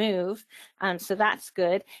to move. So that's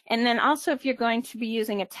good. And then also if you're going to be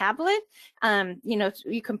using a tablet, you know,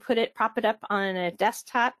 you can prop it up on a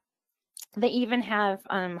desktop. They even have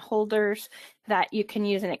holders that you can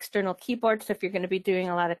use an external keyboard. So if you're going to be doing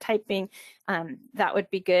a lot of typing, that would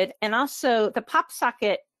be good. And also the pop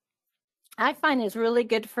socket, I find, is really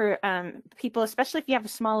good for people, especially if you have a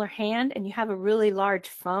smaller hand and you have a really large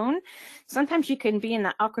phone. Sometimes you can be in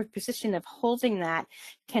that awkward position of holding that,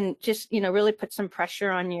 can just, you know, really put some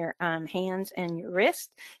pressure on your hands and your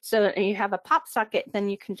wrist. So you have a pop socket, then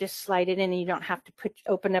you can just slide it in and you don't have to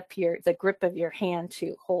open up the grip of your hand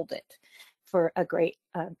to hold it for a great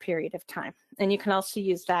period of time. And you can also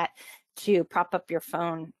use that to prop up your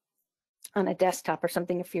phone on a desktop or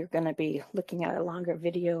something if you're going to be looking at a longer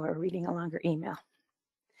video or reading a longer email.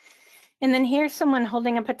 And then here's someone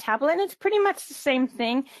holding up a tablet, and it's pretty much the same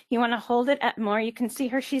thing. You want to hold it up more. You can see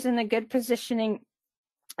her, she's in a good positioning.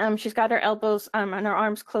 She's got her elbows and her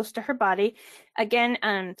arms close to her body. Again,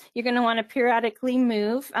 you're going to want to periodically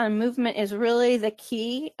move. Movement is really the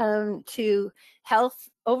key to health,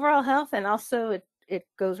 overall health, and also it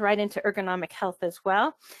goes right into ergonomic health as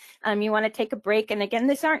well. You want to take a break. And again,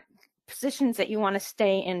 these aren't positions that you want to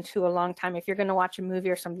stay into a long time. If you're going to watch a movie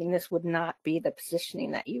or something, this would not be the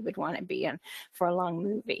positioning that you would want to be in for a long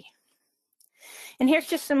movie. And here's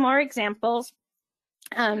just some more examples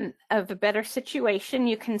of a better situation.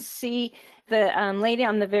 You can see the lady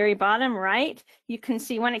on the very bottom right. You can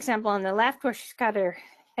see one example on the left where she's got her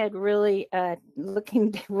head really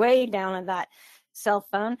looking way down at that cell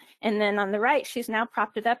phone. And then on the right, she's now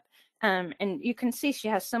propped it up. And you can see she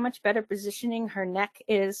has so much better positioning. Her neck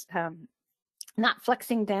is not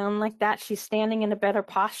flexing down like that. She's standing in a better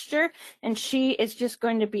posture, and she is just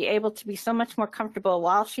going to be able to be so much more comfortable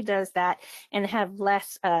while she does that and have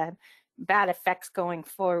less bad effects going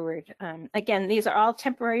forward. Again, these are all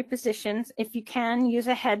temporary positions. If you can, use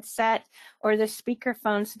a headset or the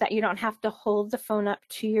speakerphone so that you don't have to hold the phone up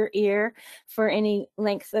to your ear for any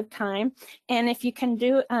length of time. And if you can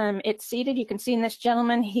do it seated, you can see in this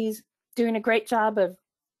gentleman, he's doing a great job of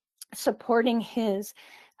supporting his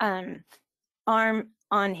arm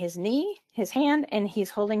on his knee, his hand, and he's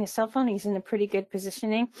holding his cell phone. He's in a pretty good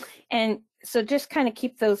positioning. And so just kind of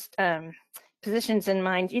keep those positions in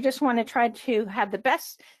mind. You just want to try to have the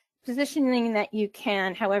best positioning that you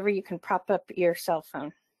can, however you can prop up your cell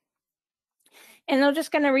phone. And they're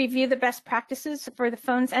just going to review the best practices for the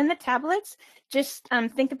phones and the tablets. Just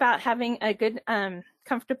think about having a good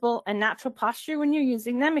comfortable and natural posture when you're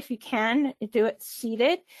using them. If you can, do it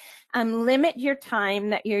seated. Limit your time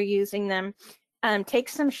that you're using them. Take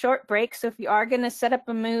some short breaks. So if you are going to set up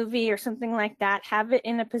a movie or something like that, have it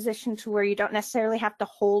in a position to where you don't necessarily have to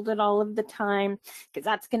hold it all of the time, because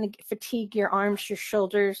that's going to fatigue your arms, your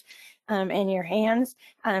shoulders, and your hands.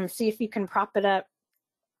 See if you can prop it up.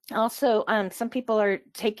 Also, some people are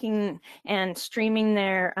taking and streaming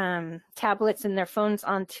their tablets and their phones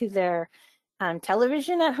onto their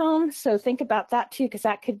television at home. So think about that too, because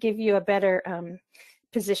that could give you a better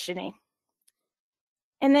positioning.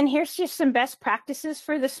 And then here's just some best practices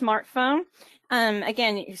for the smartphone.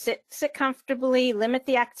 Again, you sit comfortably, limit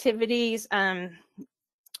the activities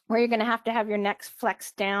where you're going to have your neck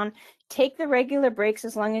flexed down. Take the regular breaks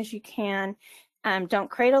as long as you can. Don't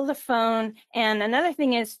cradle the phone. And another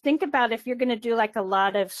thing is, think about if you're going to do like a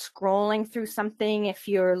lot of scrolling through something, if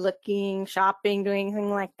you're looking, shopping, doing anything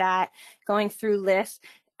like that, going through lists.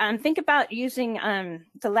 Think about using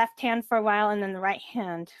the left hand for a while and then the right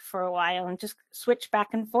hand for a while, and just switch back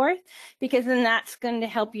and forth, because then that's going to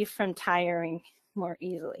help you from tiring more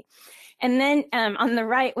easily. And then on the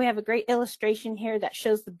right, we have a great illustration here that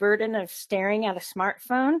shows the burden of staring at a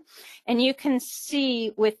smartphone. And you can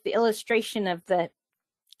see with the illustration of the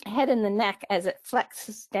head and the neck, as it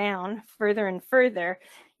flexes down further and further,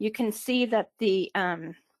 you can see that the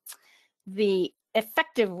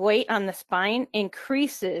effective weight on the spine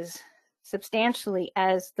increases substantially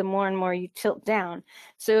as the more and more you tilt down.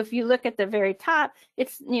 So if you look at the very top,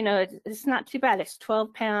 it's, you know, it's not too bad. It's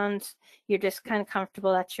 12 pounds. You're just kind of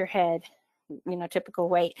comfortable at your head, you know, typical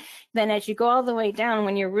weight. Then as you go all the way down,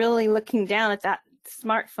 when you're really looking down at that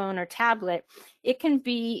smartphone or tablet, it can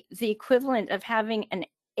be the equivalent of having an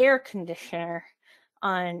air conditioner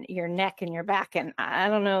on your neck and your back. And I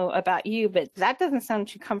don't know about you, but that doesn't sound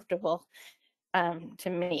too comfortable to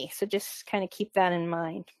me. So just kind of keep that in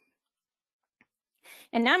mind.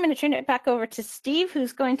 And now I'm going to turn it back over to Steve,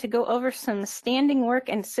 who's going to go over some standing work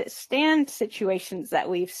and sit-stand situations that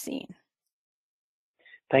we've seen.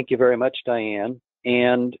 Thank you very much, Diane.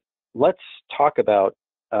 And let's talk about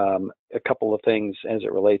a couple of things as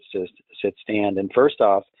it relates to sit-stand. And first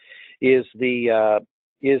off is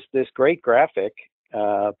this great graphic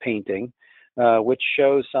painting, which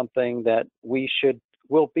shows something that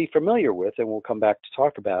we'll be familiar with, and we'll come back to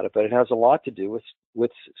talk about it, but it has a lot to do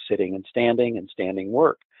with sitting and standing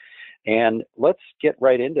work. And let's get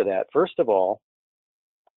right into that. First of all,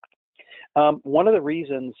 one of the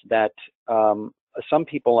reasons that some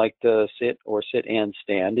people like to sit and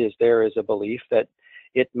stand is there is a belief that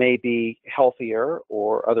it may be healthier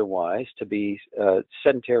or otherwise to be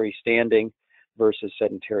sedentary standing versus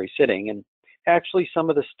sedentary sitting. And actually, some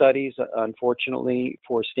of the studies, unfortunately,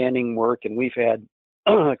 for standing work, and we've had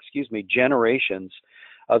generations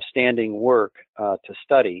of standing work to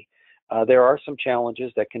study. There are some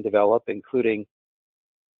challenges that can develop, including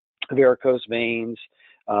varicose veins,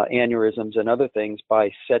 aneurysms, and other things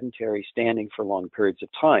by sedentary standing for long periods of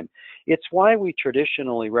time. It's why we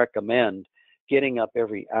traditionally recommend getting up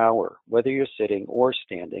every hour, whether you're sitting or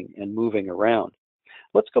standing, and moving around.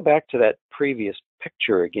 Let's go back to that previous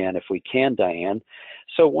picture again, if we can, Diane.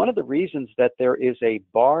 So one of the reasons that there is a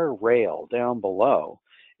bar rail down below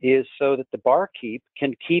is so that the barkeep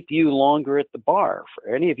can keep you longer at the bar.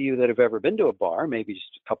 For any of you that have ever been to a bar, maybe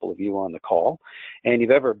just a couple of you on the call, and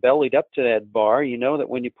you've ever bellied up to that bar, you know that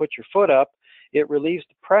when you put your foot up, it relieves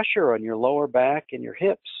the pressure on your lower back and your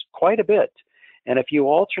hips quite a bit. And if you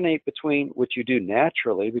alternate between, which you do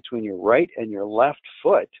naturally, between your right and your left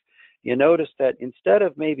foot, you notice that instead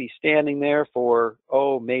of maybe standing there for,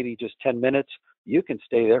 maybe just 10 minutes, you can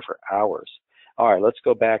stay there for hours. All right, let's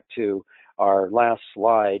go back to our last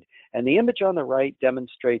slide. And the image on the right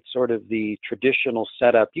demonstrates sort of the traditional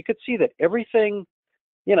setup. You could see that everything,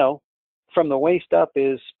 from the waist up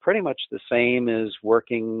is pretty much the same as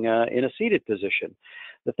working in a seated position.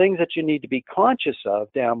 The things that you need to be conscious of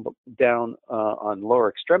down on lower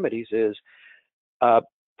extremities is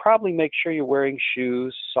probably make sure you're wearing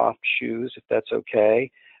shoes, soft shoes, if that's okay,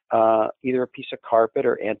 either a piece of carpet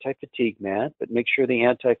or anti-fatigue mat, but make sure the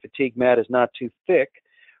anti-fatigue mat is not too thick,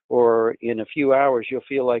 or in a few hours you'll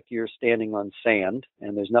feel like you're standing on sand,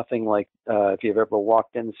 and there's nothing like, if you've ever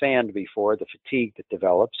walked in sand before, the fatigue that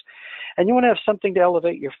develops. And you want to have something to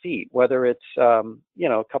elevate your feet, whether it's, a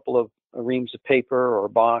couple of reams of paper or a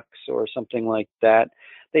box or something like that.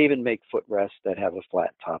 They even make footrests that have a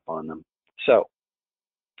flat top on them. So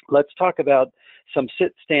let's talk about some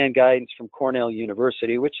sit-stand guidance from Cornell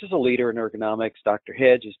University, which is a leader in ergonomics. Dr.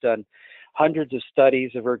 Hedge has done hundreds of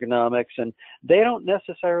studies of ergonomics, and they don't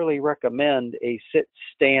necessarily recommend a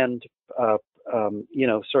sit-stand,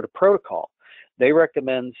 sort of protocol. They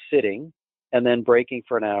recommend sitting and then breaking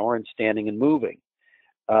for an hour and standing and moving.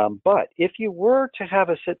 But if you were to have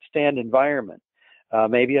a sit-stand environment,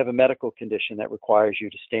 maybe you have a medical condition that requires you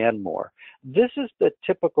to stand more, this is the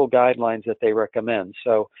typical guidelines that they recommend.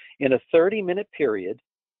 So in a 30-minute period,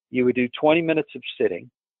 you would do 20 minutes of sitting,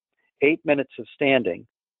 8 minutes of standing,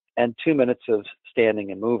 and 2 minutes of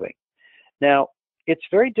standing and moving. Now, it's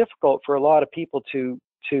very difficult for a lot of people to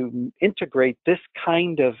integrate this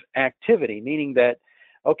kind of activity, meaning that,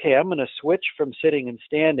 okay, I'm going to switch from sitting and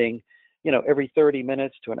standing, every 30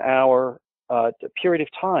 minutes to an hour, a period of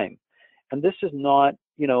time. And this is not,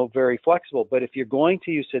 very flexible. But if you're going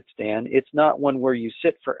to use sit-stand, it's not one where you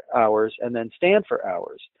sit for hours and then stand for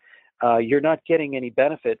hours. You're not getting any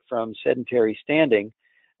benefit from sedentary standing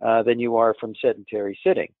than you are from sedentary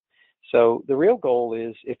sitting. So the real goal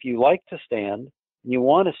is, if you like to stand, and you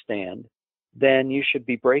want to stand, then you should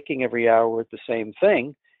be breaking every hour with the same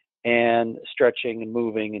thing and stretching and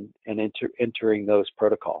moving and entering those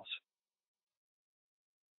protocols.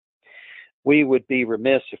 We would be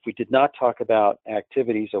remiss if we did not talk about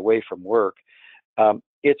activities away from work.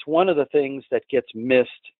 It's one of the things that gets missed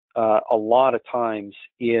a lot of times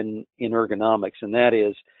in ergonomics, and that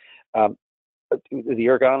is the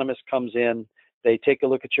ergonomist comes in, they take a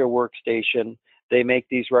look at your workstation, they make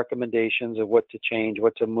these recommendations of what to change,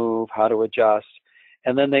 what to move, how to adjust,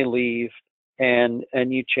 and then they leave and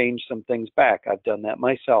you change some things back. I've done that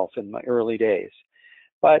myself in my early days.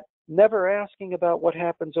 But never asking about what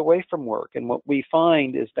happens away from work. And what we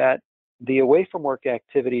find is that the away from work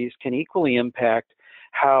activities can equally impact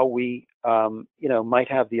how we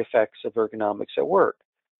might have the effects of ergonomics at work.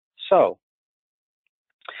 So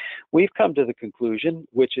we've come to the conclusion,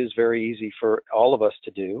 which is very easy for all of us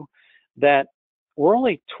to do, that we're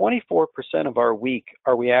only 24% of our week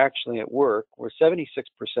are we actually at work, where 76%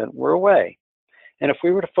 we're away. And if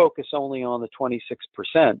we were to focus only on the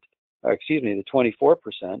 24%,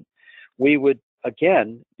 we would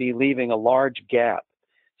again be leaving a large gap.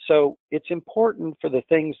 So it's important for the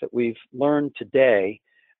things that we've learned today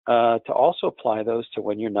to also apply those to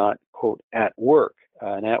when you're not, quote, at work.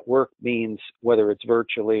 And at work means whether it's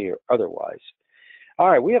virtually or otherwise.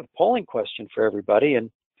 All right, we have a polling question for everybody.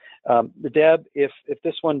 And Deb, if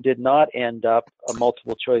this one did not end up a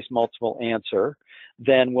multiple choice, multiple answer,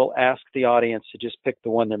 then we'll ask the audience to just pick the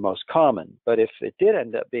one they're most common. But if it did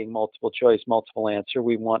end up being multiple choice, multiple answer,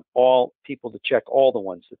 we want all people to check all the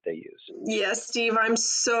ones that they use. Yes, Steve, I'm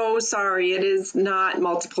so sorry. It is not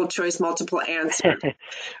multiple choice, multiple answer.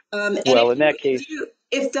 Well, in that case,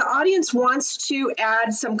 if the audience wants to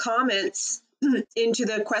add some comments into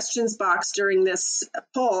the questions box during this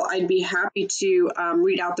poll, I'd be happy to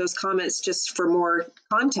read out those comments just for more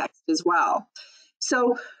context as well.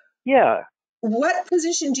 So, yeah. What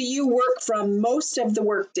position do you work from most of the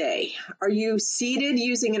workday? Are you seated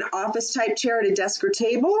using an office type chair at a desk or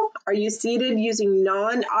table? Are you seated using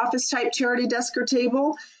non-office type chair at a desk or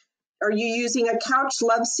table? Are you using a couch,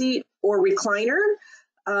 love seat, or recliner?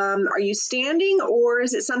 Are you standing, or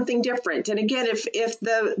is it something different? And again, if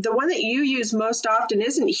the one that you use most often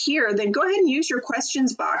isn't here, then go ahead and use your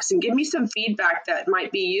questions box and give me some feedback that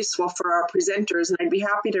might be useful for our presenters, and I'd be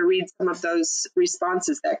happy to read some of those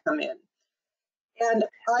responses that come in. And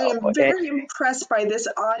I am very impressed by this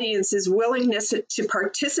audience's willingness to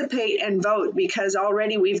participate and vote, because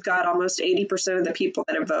already we've got almost 80% of the people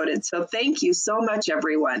that have voted. So thank you so much,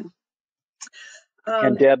 everyone.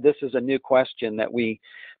 And Deb, this is a new question that we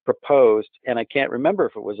proposed, and I can't remember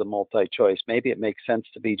if it was a multi-choice. Maybe it makes sense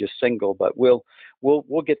to be just single, but we'll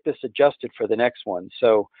get this adjusted for the next one.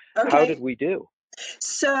 So How did we do?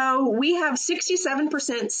 So we have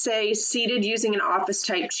 67% say seated using an office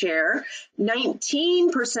type chair,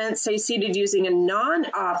 19% say seated using a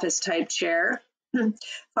non-office type chair,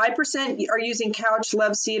 5% are using couch,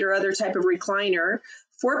 love seat, or other type of recliner,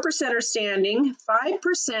 4% are standing,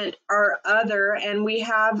 5% are other, and we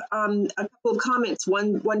have a couple of comments.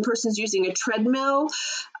 One person's using a treadmill.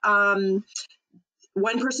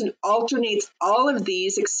 One person alternates all of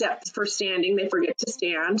these except for standing. They forget to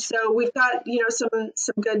stand. So we've got,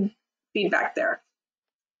 some good feedback there.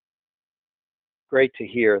 Great to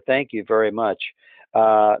hear. Thank you very much.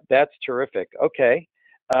 That's terrific. Okay.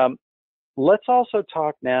 Let's also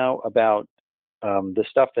talk now about the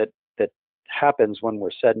stuff that happens when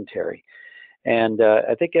we're sedentary. And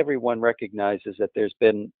I think everyone recognizes that there's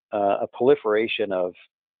been a proliferation of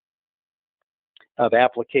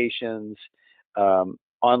applications,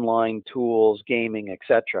 online tools, gaming,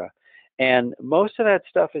 etc. And most of that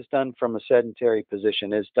stuff is done from a sedentary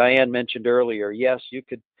position. As Diane mentioned earlier, yes, you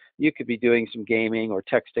could be doing some gaming or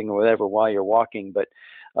texting or whatever while you're walking, but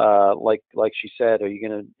Like she said, are you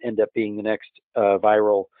going to end up being the next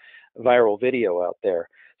viral video out there?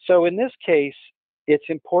 So in this case, it's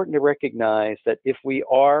important to recognize that if we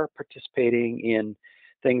are participating in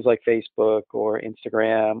things like Facebook or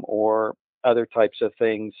Instagram or other types of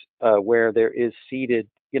things where there is seated,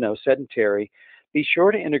 sedentary, be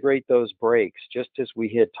sure to integrate those breaks, just as we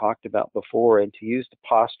had talked about before, and to use the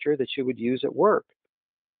posture that you would use at work.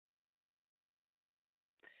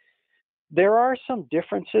 There are some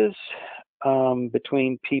differences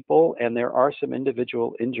between people, and there are some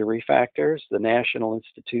individual injury factors. The National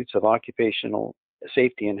Institutes of Occupational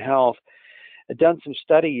Safety and Health had done some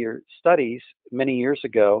studies many years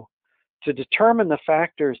ago to determine the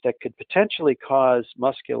factors that could potentially cause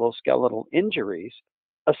musculoskeletal injuries,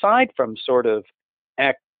 aside from sort of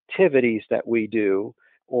activities that we do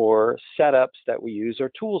or setups that we use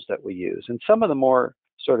or tools that we use. And some of the more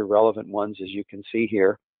sort of relevant ones, as you can see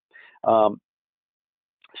here,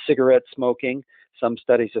 cigarette smoking. Some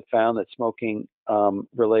studies have found that smoking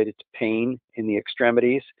related to pain in the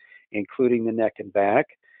extremities, including the neck and back.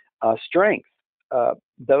 Strength.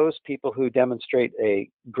 Those people who demonstrate a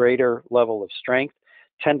greater level of strength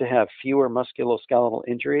tend to have fewer musculoskeletal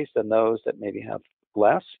injuries than those that maybe have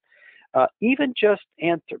less. Even just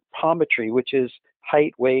anthropometry, which is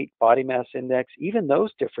height, weight, body mass index, even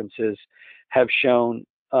those differences have shown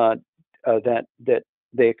that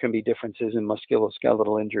there can be differences in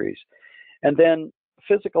musculoskeletal injuries. And then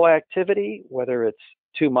physical activity, whether it's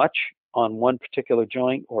too much on one particular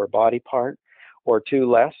joint or body part or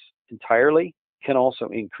too less entirely, can also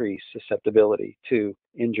increase susceptibility to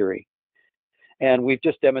injury. And we've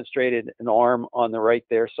just demonstrated an arm on the right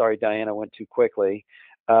there. Sorry, Diana, went too quickly.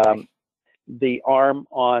 The arm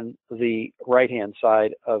on the right-hand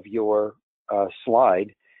side of your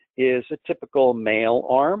slide is a typical male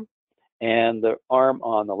arm, and the arm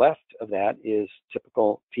on the left of that is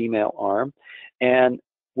typical female arm. And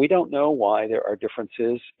we don't know why there are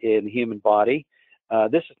differences in the human body.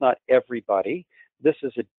 This is not everybody. This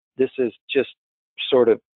is just sort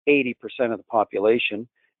of 80% of the population.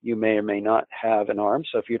 You may or may not have an arm.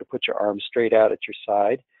 So if you were to put your arm straight out at your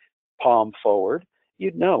side, palm forward,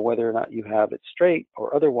 you'd know whether or not you have it straight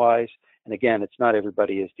or otherwise. And again, it's not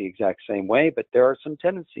everybody is the exact same way, but there are some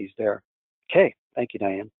tendencies there. Okay, thank you,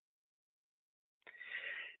 Diane.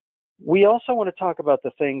 We also want to talk about the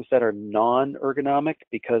things that are non-ergonomic,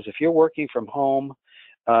 because if you're working from home,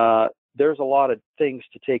 there's a lot of things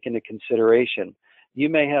to take into consideration. You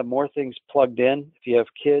may have more things plugged in if you have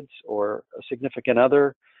kids or a significant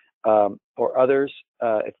other or others.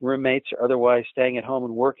 If roommates are otherwise staying at home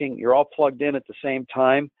and working, you're all plugged in at the same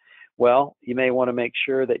time. Well, you may want to make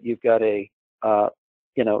sure that you've got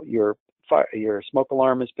your smoke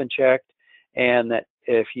alarm has been checked, and that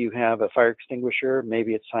if you have a fire extinguisher,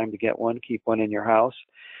 maybe it's time to get one, keep one in your house.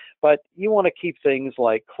 But you want to keep things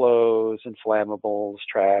like clothes and flammables,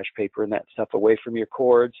 trash, paper, and that stuff away from your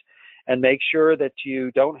cords, and make sure that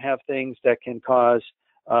you don't have things that can cause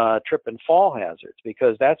trip and fall hazards,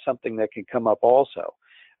 because that's something that can come up also,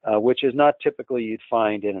 which is not typically you'd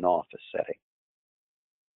find in an office setting.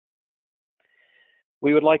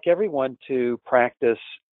 We would like everyone to practice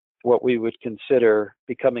what we would consider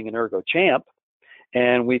becoming an ergo champ,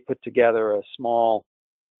 and we put together a small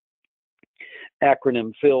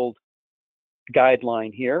acronym-filled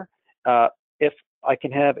guideline here. If I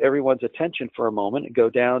can have everyone's attention for a moment and go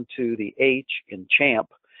down to the H in champ.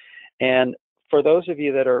 And for those of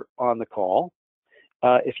you that are on the call,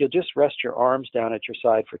 if you'll just rest your arms down at your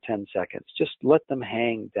side for 10 seconds, just let them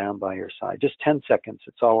hang down by your side. Just 10 seconds,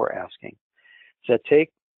 that's all we're asking. So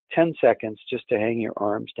take 10 seconds just to hang your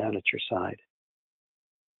arms down at your side.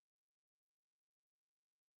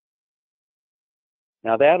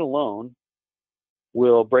 Now that alone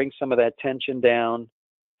will bring some of that tension down,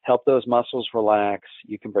 help those muscles relax.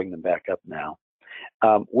 You can bring them back up now.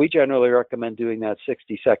 We generally recommend doing that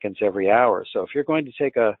 60 seconds every hour. So if you're going to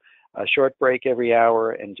take a short break every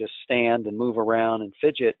hour and just stand and move around and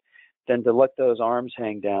fidget, then to let those arms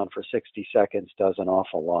hang down for 60 seconds does an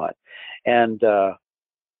awful lot. And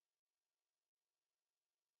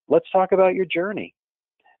let's talk about your journey.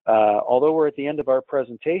 Although we're at the end of our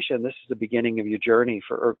presentation, this is the beginning of your journey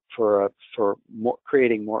for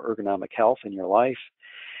creating more ergonomic health in your life.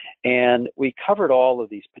 And we covered all of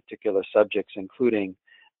these particular subjects, including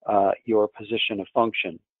your position of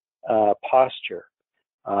function, posture,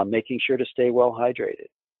 making sure to stay well hydrated,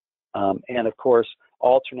 and of course,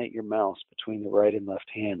 alternate your mouse between the right and left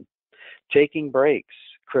hand. Taking breaks,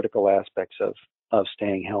 critical aspects of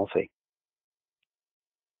staying healthy.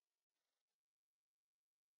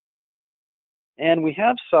 And we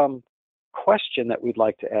have some question that we'd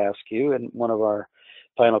like to ask you, and one of our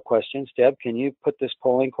final questions. Deb, can you put this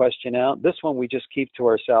polling question out? This one we just keep to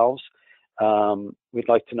ourselves. We'd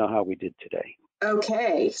like to know how we did today.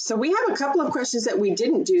 Okay, so we have a couple of questions that we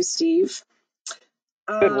didn't do, Steve.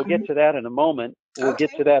 Good, we'll get to that in a moment. We'll get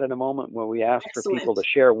to that in a moment when we ask for people to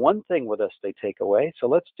share one thing with us they take away. So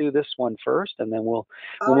let's do this one first, and then we'll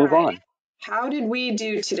move on. How did we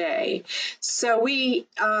do today? So we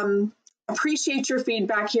appreciate your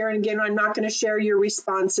feedback here. And again, I'm not going to share your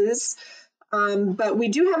responses, but we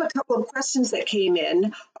do have a couple of questions that came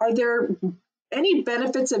in. Are there any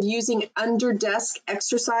benefits of using under-desk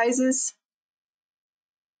exercises?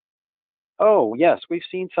 Oh, yes, we've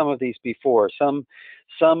seen some of these before. Some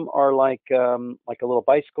are like a little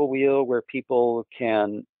bicycle wheel where people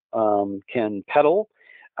can pedal.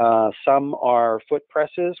 Some are foot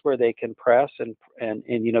presses where they can press and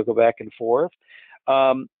go back and forth.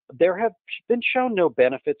 There have been shown no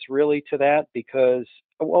benefits really to that because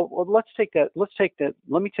well let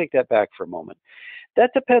me take that back for a moment.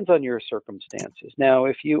 That depends on your circumstances. Now,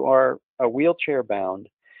 if you are a wheelchair bound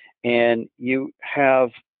and you have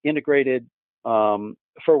integrated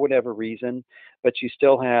for whatever reason, but you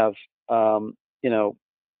still have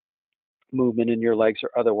movement in your legs or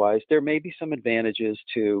otherwise, there may be some advantages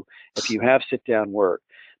to if you have sit down work.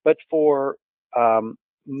 But for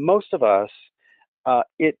most of us,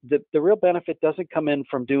 the real benefit doesn't come in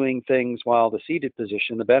from doing things while the seated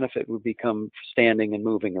position. The benefit would become standing and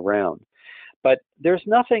moving around. But there's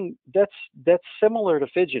nothing that's similar to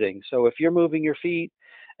fidgeting. So if you're moving your feet,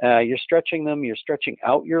 you're stretching them, you're stretching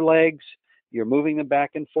out your legs, you're moving them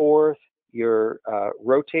back and forth, you're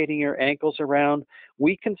rotating your ankles around,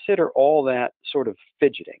 we consider all that sort of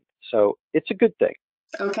fidgeting. So it's a good thing.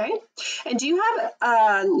 Okay. And do you have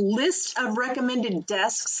a list of recommended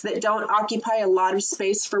desks that don't occupy a lot of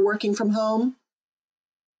space for working from home?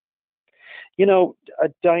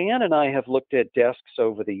 Diane and I have looked at desks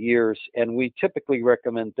over the years, and we typically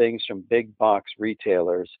recommend things from big box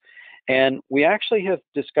retailers. And we actually have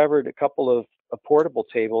discovered a couple of portable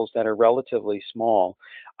tables that are relatively small.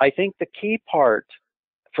 I think the key part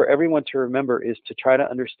for everyone to remember is to try to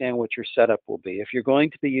understand what your setup will be. If you're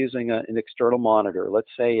going to be using an external monitor,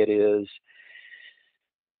 let's say it is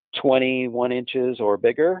 21 inches or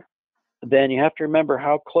bigger, then you have to remember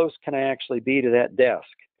how close can I actually be to that desk.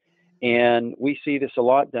 And we see this a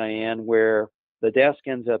lot, Diane, where the desk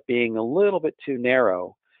ends up being a little bit too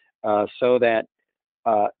narrow, so that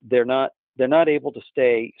they're not able to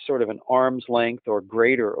stay sort of an arm's length or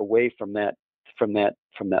greater away from that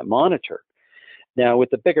monitor. Now, with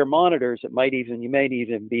the bigger monitors, you might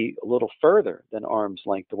even be a little further than arm's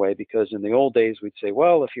length away, because in the old days we'd say,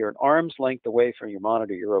 well, if you're an arm's length away from your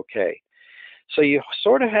monitor, you're okay. So you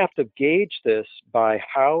sort of have to gauge this by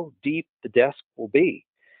how deep the desk will be.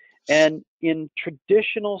 And in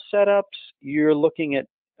traditional setups, you're looking at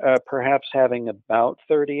perhaps having about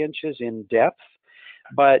 30 inches in depth,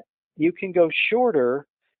 but you can go shorter,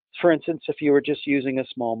 for instance, if you were just using a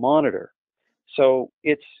small monitor. So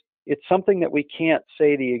it's something that we can't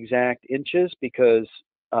say the exact inches because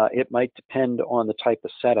it might depend on the type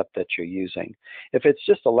of setup that you're using. If it's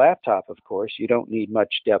just a laptop, of course, you don't need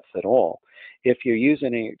much depth at all. If you're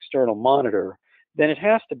using an external monitor, then it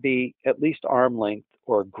has to be at least arm length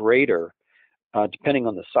or greater, depending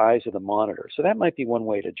on the size of the monitor. So that might be one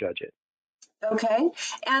way to judge it. Okay.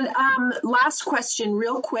 And last question,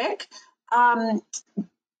 real quick. How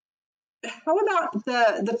about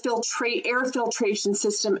the air filtration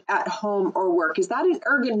system at home or work? Is that an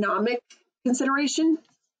ergonomic consideration?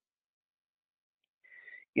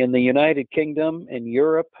 In the United Kingdom and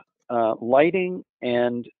Europe, lighting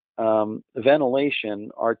and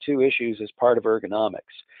ventilation are two issues as part of ergonomics.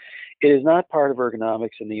 It is not part of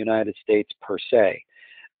ergonomics in the United States per se.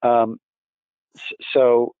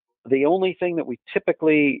 So the only thing that we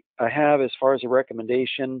typically have as far as a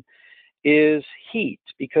recommendation is heat,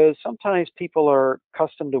 because sometimes people are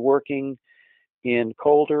accustomed to working in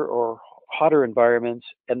colder or hotter environments,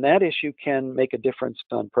 and that issue can make a difference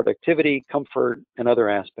on productivity, comfort, and other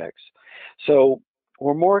aspects. So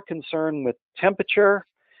we're more concerned with temperature,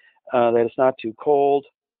 that it's not too cold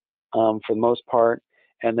for the most part,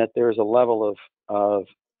 and that there's a level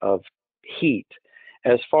of heat.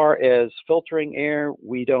 As far as filtering air,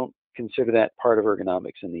 we don't consider that part of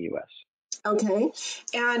ergonomics in the U.S. Okay.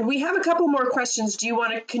 And we have a couple more questions. Do you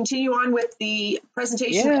want to continue on with the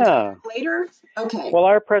presentation later? Okay. Well,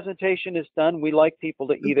 our presentation is done. We like people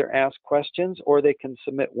to either ask questions or they can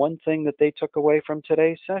submit one thing that they took away from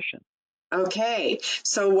today's session. Okay.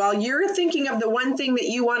 So while you're thinking of the one thing that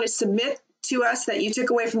you want to submit to us that you took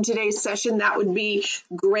away from today's session, that would be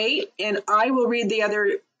great. And I will read the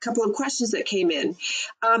other couple of questions that came in.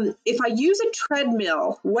 If I use a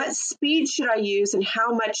treadmill, what speed should I use and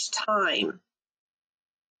how much time?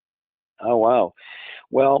 Oh, wow.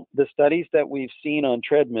 Well, the studies that we've seen on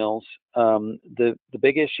treadmills, the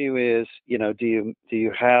big issue is, do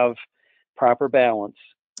you have proper balance?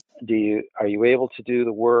 Are you able to do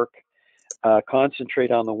the work,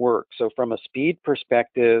 concentrate on the work? So from a speed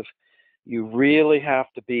perspective, you really have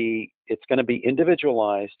to it's going to be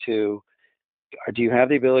individualized to, do you have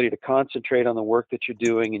the ability to concentrate on the work that you're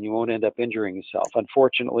doing and you won't end up injuring yourself?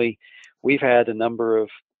 Unfortunately, we've had a number of,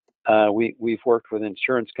 we've worked with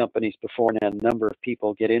insurance companies before and had a number of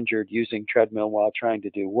people get injured using treadmill while trying to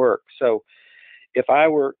do work. So if I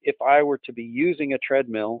were to be using a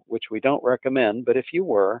treadmill, which we don't recommend, but if you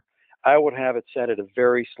were, I would have it set at a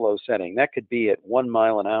very slow setting. That could be at 1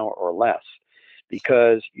 mile an hour or less,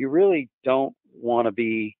 because you really don't want to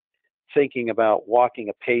be thinking about walking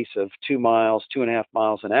a pace of 2 miles, 2.5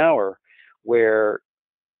 miles an hour, where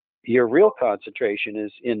your real concentration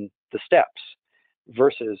is in the steps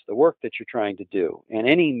versus the work that you're trying to do. And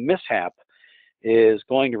any mishap is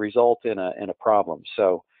going to result in a problem.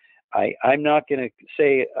 So I'm not going to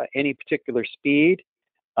say any particular speed,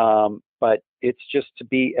 but it's just to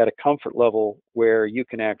be at a comfort level where you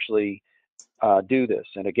can actually do this.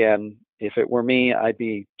 And again, if it were me, I'd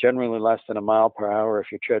be generally less than 1 mile per hour.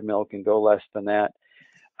 If your treadmill can go less than that,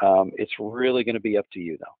 it's really going to be up to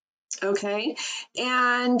you, though. Okay.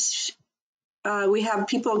 And we have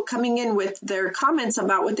people coming in with their comments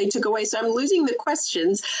about what they took away. So I'm losing the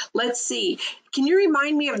questions. Let's see. Can you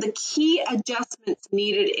remind me of the key adjustments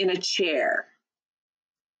needed in a chair?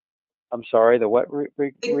 I'm sorry, the what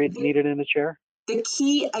needed in the chair? The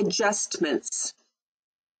key adjustments.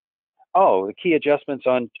 Oh, the key adjustments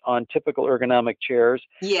on typical ergonomic chairs.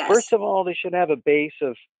 Yes. First of all, they should have a base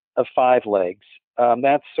of 5 legs.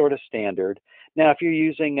 That's sort of standard. Now, if you're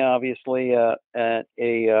using obviously a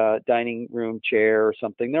dining room chair or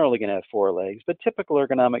something, they're only going to have 4 legs. But typical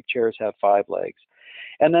ergonomic chairs have 5 legs.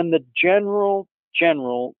 And then the general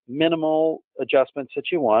minimal adjustments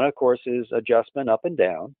that you want, of course, is adjustment up and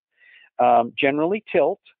down. Generally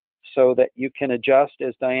tilt, so that you can adjust,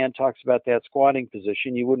 as Diane talks about that squatting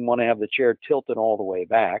position. You wouldn't want to have the chair tilted all the way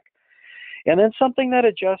back. And then something that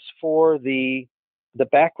adjusts for the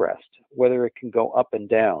backrest, whether it can go up and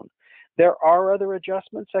down. There are other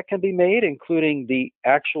adjustments that can be made, including the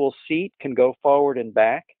actual seat can go forward and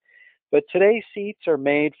back. But today's seats are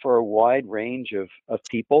made for a wide range of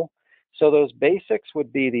people. So those basics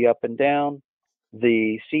would be the up and down,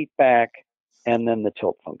 the seat back, and then the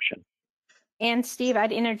tilt function. And Steve,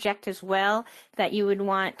 I'd interject as well that you would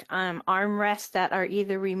want armrests that are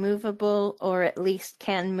either removable or at least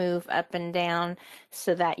can move up and down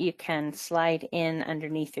so that you can slide in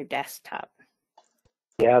underneath your desktop.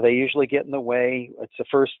 Yeah, they usually get in the way. It's the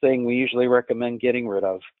first thing we usually recommend getting rid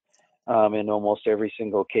of in almost every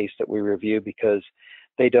single case that we review, because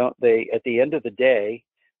at the end of the day,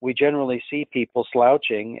 we generally see people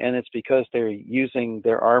slouching, and it's because they're using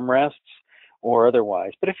their armrests or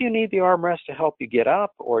otherwise. But if you need the armrest to help you get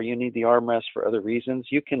up, or you need the armrest for other reasons,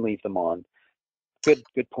 you can leave them on.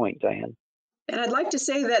 Good point, Diane. And I'd like to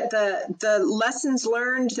say that the lessons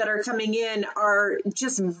learned that are coming in are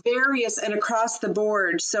just various and across the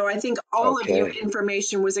board. So I think all of your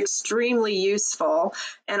information was extremely useful.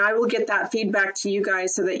 And I will get that feedback to you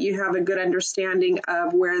guys so that you have a good understanding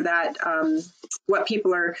of where that, what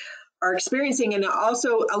people are experiencing. And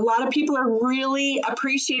also, a lot of people are really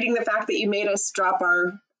appreciating the fact that you made us drop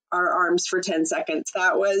our arms for 10 seconds.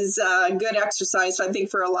 That was a good exercise, I think,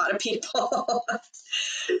 for a lot of people.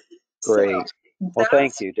 Great. Well,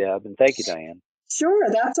 thank you, Deb, and thank you, Diane. Sure,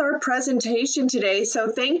 that's our presentation today.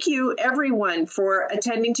 So thank you, everyone, for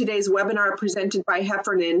attending today's webinar presented by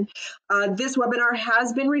Heffernan. This webinar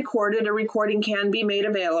has been recorded. A recording can be made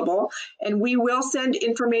available, and we will send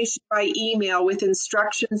information by email with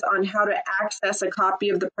instructions on how to access a copy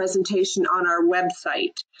of the presentation on our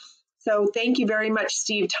website. So thank you very much,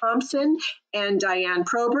 Steve Thompson and Diane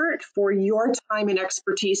Probert, for your time and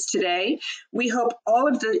expertise today. We hope all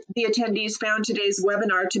of the attendees found today's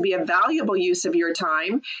webinar to be a valuable use of your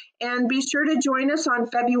time. And be sure to join us on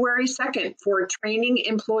February 2nd for training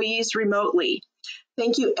employees remotely.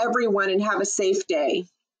 Thank you, everyone, and have a safe day.